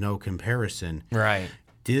different. There's no comparison. Right.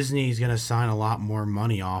 Disney's going to sign a lot more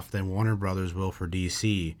money off than Warner Brothers will for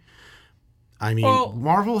DC. I mean,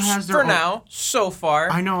 Marvel has their own... now, so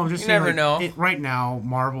far. I know, I'm just you saying. Never know. Right now,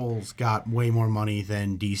 Marvel's got way more money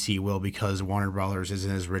than DC will because Warner Brothers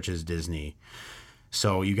isn't as rich as Disney.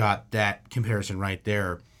 So you got that comparison right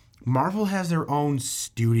there. Marvel has their own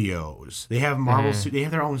studios. They have They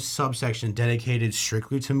have their own subsection dedicated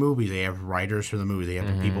strictly to movies. They have writers for the movies. They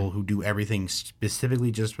have the people who do everything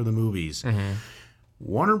specifically just for the movies.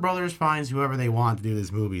 Warner Brothers finds whoever they want to do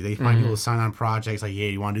this movie. They find people to sign on projects like,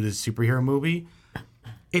 you want to do this superhero movie?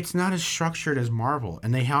 It's not as structured as Marvel.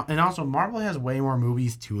 And and also Marvel has way more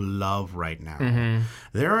movies to love right now.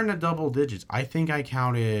 They're in the double digits. I think I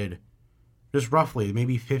counted just roughly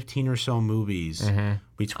maybe 15 or so movies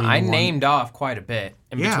between. I named off quite a bit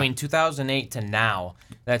between 2008 to now.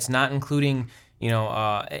 That's not including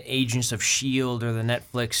Agents of S.H.I.E.L.D. or the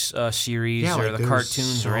Netflix series or the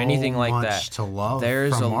cartoons or anything like that. To love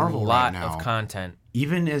There's from a Marvel lot right now. of content.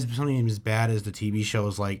 Even as something as bad as the TV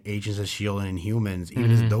shows like Agents of S.H.I.E.L.D. and Inhumans, even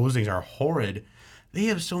as those things are horrid, they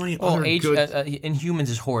have so many other good... Inhumans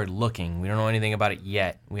is horrid looking. We don't know anything about it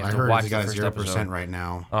yet. We have to watch the first episode. Got 0% right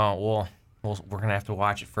now. Oh, well, we're going to have to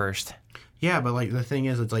watch it first. Yeah, but the thing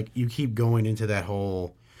is, it's you keep going into that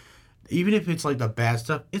whole... Even if it's the bad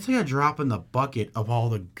stuff, it's a drop in the bucket of all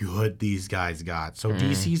the good these guys got. So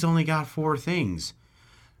DC's only got 4 things.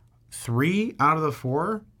 3 out of the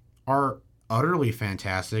 4 are utterly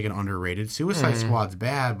fantastic and underrated. Suicide Squad's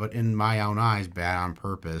bad, but in my own eyes, bad on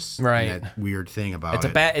purpose. Right. And that weird thing about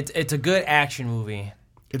it. It's a good action movie.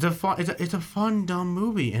 It's a fun dumb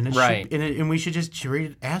movie, and and we should just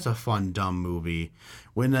treat it as a fun dumb movie.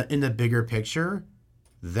 When in the bigger picture,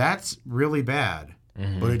 that's really bad,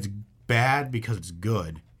 but it's bad because it's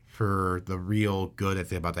good for the real good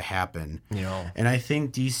that's about to happen. And I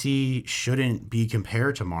think DC shouldn't be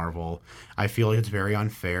compared to Marvel. I feel like it's very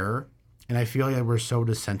unfair, and I feel like we're so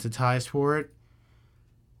desensitized for it.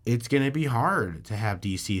 It's going to be hard to have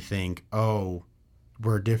DC think, oh,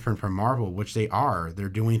 we're different from Marvel, which they are. They're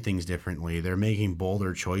doing things differently. They're making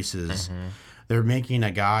bolder choices. They're making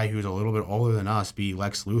a guy who's a little bit older than us be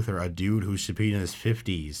Lex Luthor, a dude who should be in his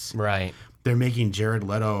 50s. Right. They're making Jared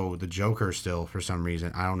Leto the Joker still for some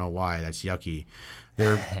reason. I don't know why. That's yucky.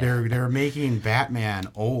 They're making Batman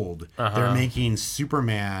old. They're making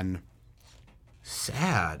Superman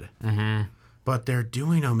sad. But they're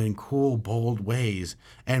doing them in cool, bold ways.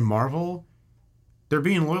 And Marvel, they're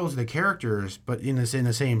being loyal to the characters, but in the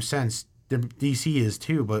same sense, DC is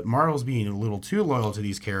too. But Marvel's being a little too loyal to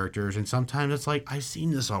these characters, and sometimes it's I've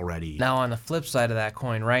seen this already. Now, on the flip side of that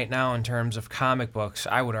coin, right now, in terms of comic books,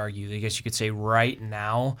 I would argue, I guess you could say right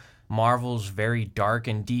now, Marvel's very dark,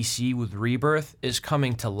 and DC with Rebirth is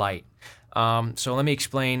coming to light. So let me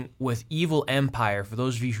explain. With Evil Empire, for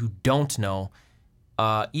those of you who don't know,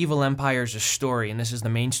 Evil Empire is a story, and this is the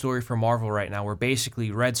main story for Marvel right now, where basically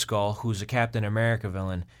Red Skull, who's a Captain America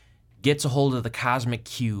villain, gets a hold of the Cosmic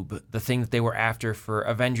Cube, the thing that they were after for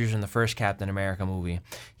Avengers in the first Captain America movie.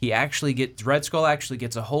 Red Skull actually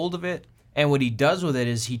gets a hold of it, and what he does with it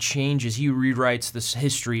is he rewrites this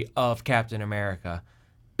history of Captain America,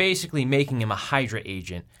 basically making him a Hydra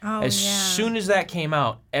agent. Soon as that came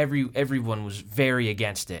out, everyone was very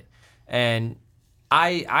against it. And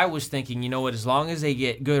I was thinking, as long as they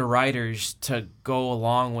get good writers to go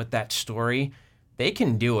along with that story, they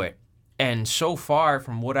can do it. And so far,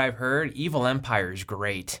 from what I've heard, Evil Empire is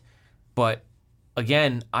great. But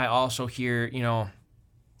again, I also hear,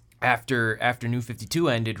 after New 52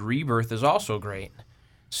 ended, Rebirth is also great.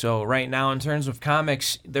 So right now, in terms of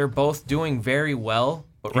comics, they're both doing very well.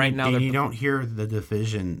 But you don't hear the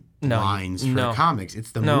division lines for comics.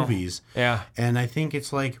 It's the movies. Yeah. And I think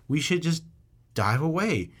it's we should just dive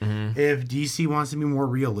away. If DC wants to be more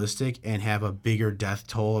realistic and have a bigger death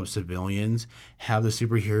toll of civilians, have the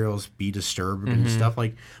superheroes be disturbed and stuff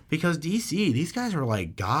like, because DC, these guys are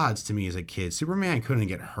like gods to me as a kid. Superman couldn't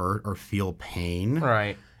get hurt or feel pain.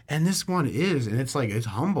 Right. And this one is, and it's like, it's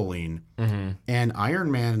humbling. And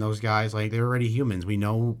Iron Man and those guys, like, they're already humans. We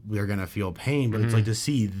know they're going to feel pain, but it's like to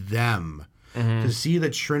see them, to see the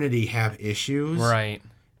Trinity have issues. Right.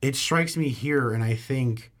 It strikes me here, and I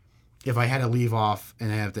think if I had to leave off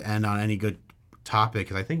and have to end on any good topic,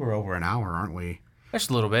 because I think we're over an hour, aren't we? Just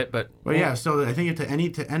a little bit, but Yeah, so I think to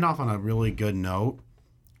end off on a really good note,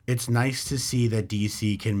 it's nice to see that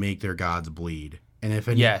DC can make their gods bleed. And if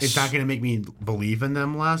it's not going to make me believe in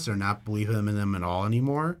them less or not believe in them at all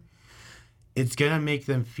anymore, it's going to make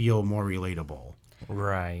them feel more relatable.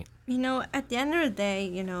 Right. You know, at the end of the day,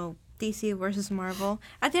 you know, DC versus Marvel,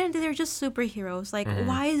 at the end of the day, they're just superheroes. Like,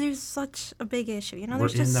 why is there such a big issue? You know, We're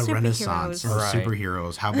there's just in the Renaissance superheroes. of Right.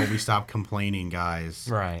 superheroes. How about we stop complaining, guys?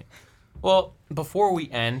 Right. Well, before we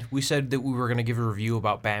end, we said that we were going to give a review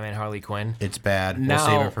about Batman Harley Quinn. It's bad. Now- We'll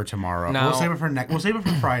save it for tomorrow. now- We'll save it for We'll save it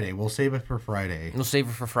for Friday. We'll save it for Friday. We'll save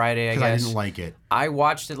it for Friday, I Because I guess. didn't like it. I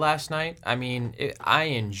watched it last night. I mean, I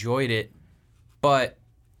enjoyed it, but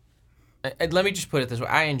let me just put it this way.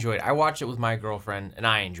 I enjoyed it. I watched it with my girlfriend, and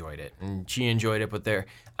I enjoyed it, and she enjoyed it. But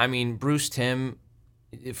Bruce Timm,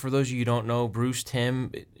 for those of you who don't know, Bruce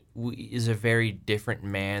Timm is a very different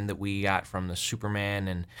man that we got from the Superman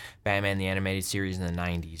and Batman the Animated Series in the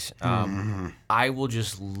 90s. I will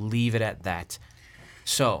just leave it at that.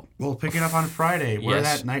 So We'll pick it up on Friday. Wear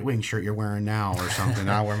Yes. that Nightwing shirt you're wearing now or something.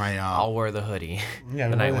 I'll wear my... I'll wear the hoodie, yeah,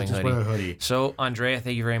 the wear that- Nightwing just hoodie. wear the hoodie. So, Andrea,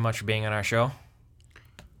 thank you very much for being on our show.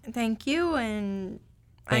 Thank you, and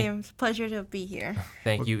it's a pleasure to be here.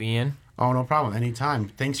 Thank you, Ian. Oh, no problem. Anytime.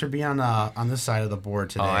 Thanks for being on this side of the board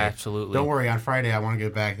today. Oh, absolutely. Don't worry. On Friday, I want to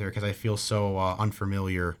get back there because I feel so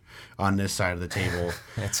unfamiliar on this side of the table.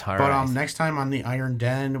 It's all But right. next time on the Iron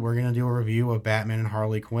Den, we're going to do a review of Batman and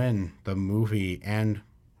Harley Quinn, the movie, and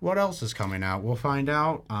what else is coming out. We'll find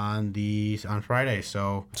out on Friday.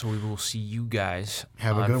 So So we will see you guys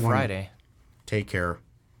Have a on good one. Friday. take care.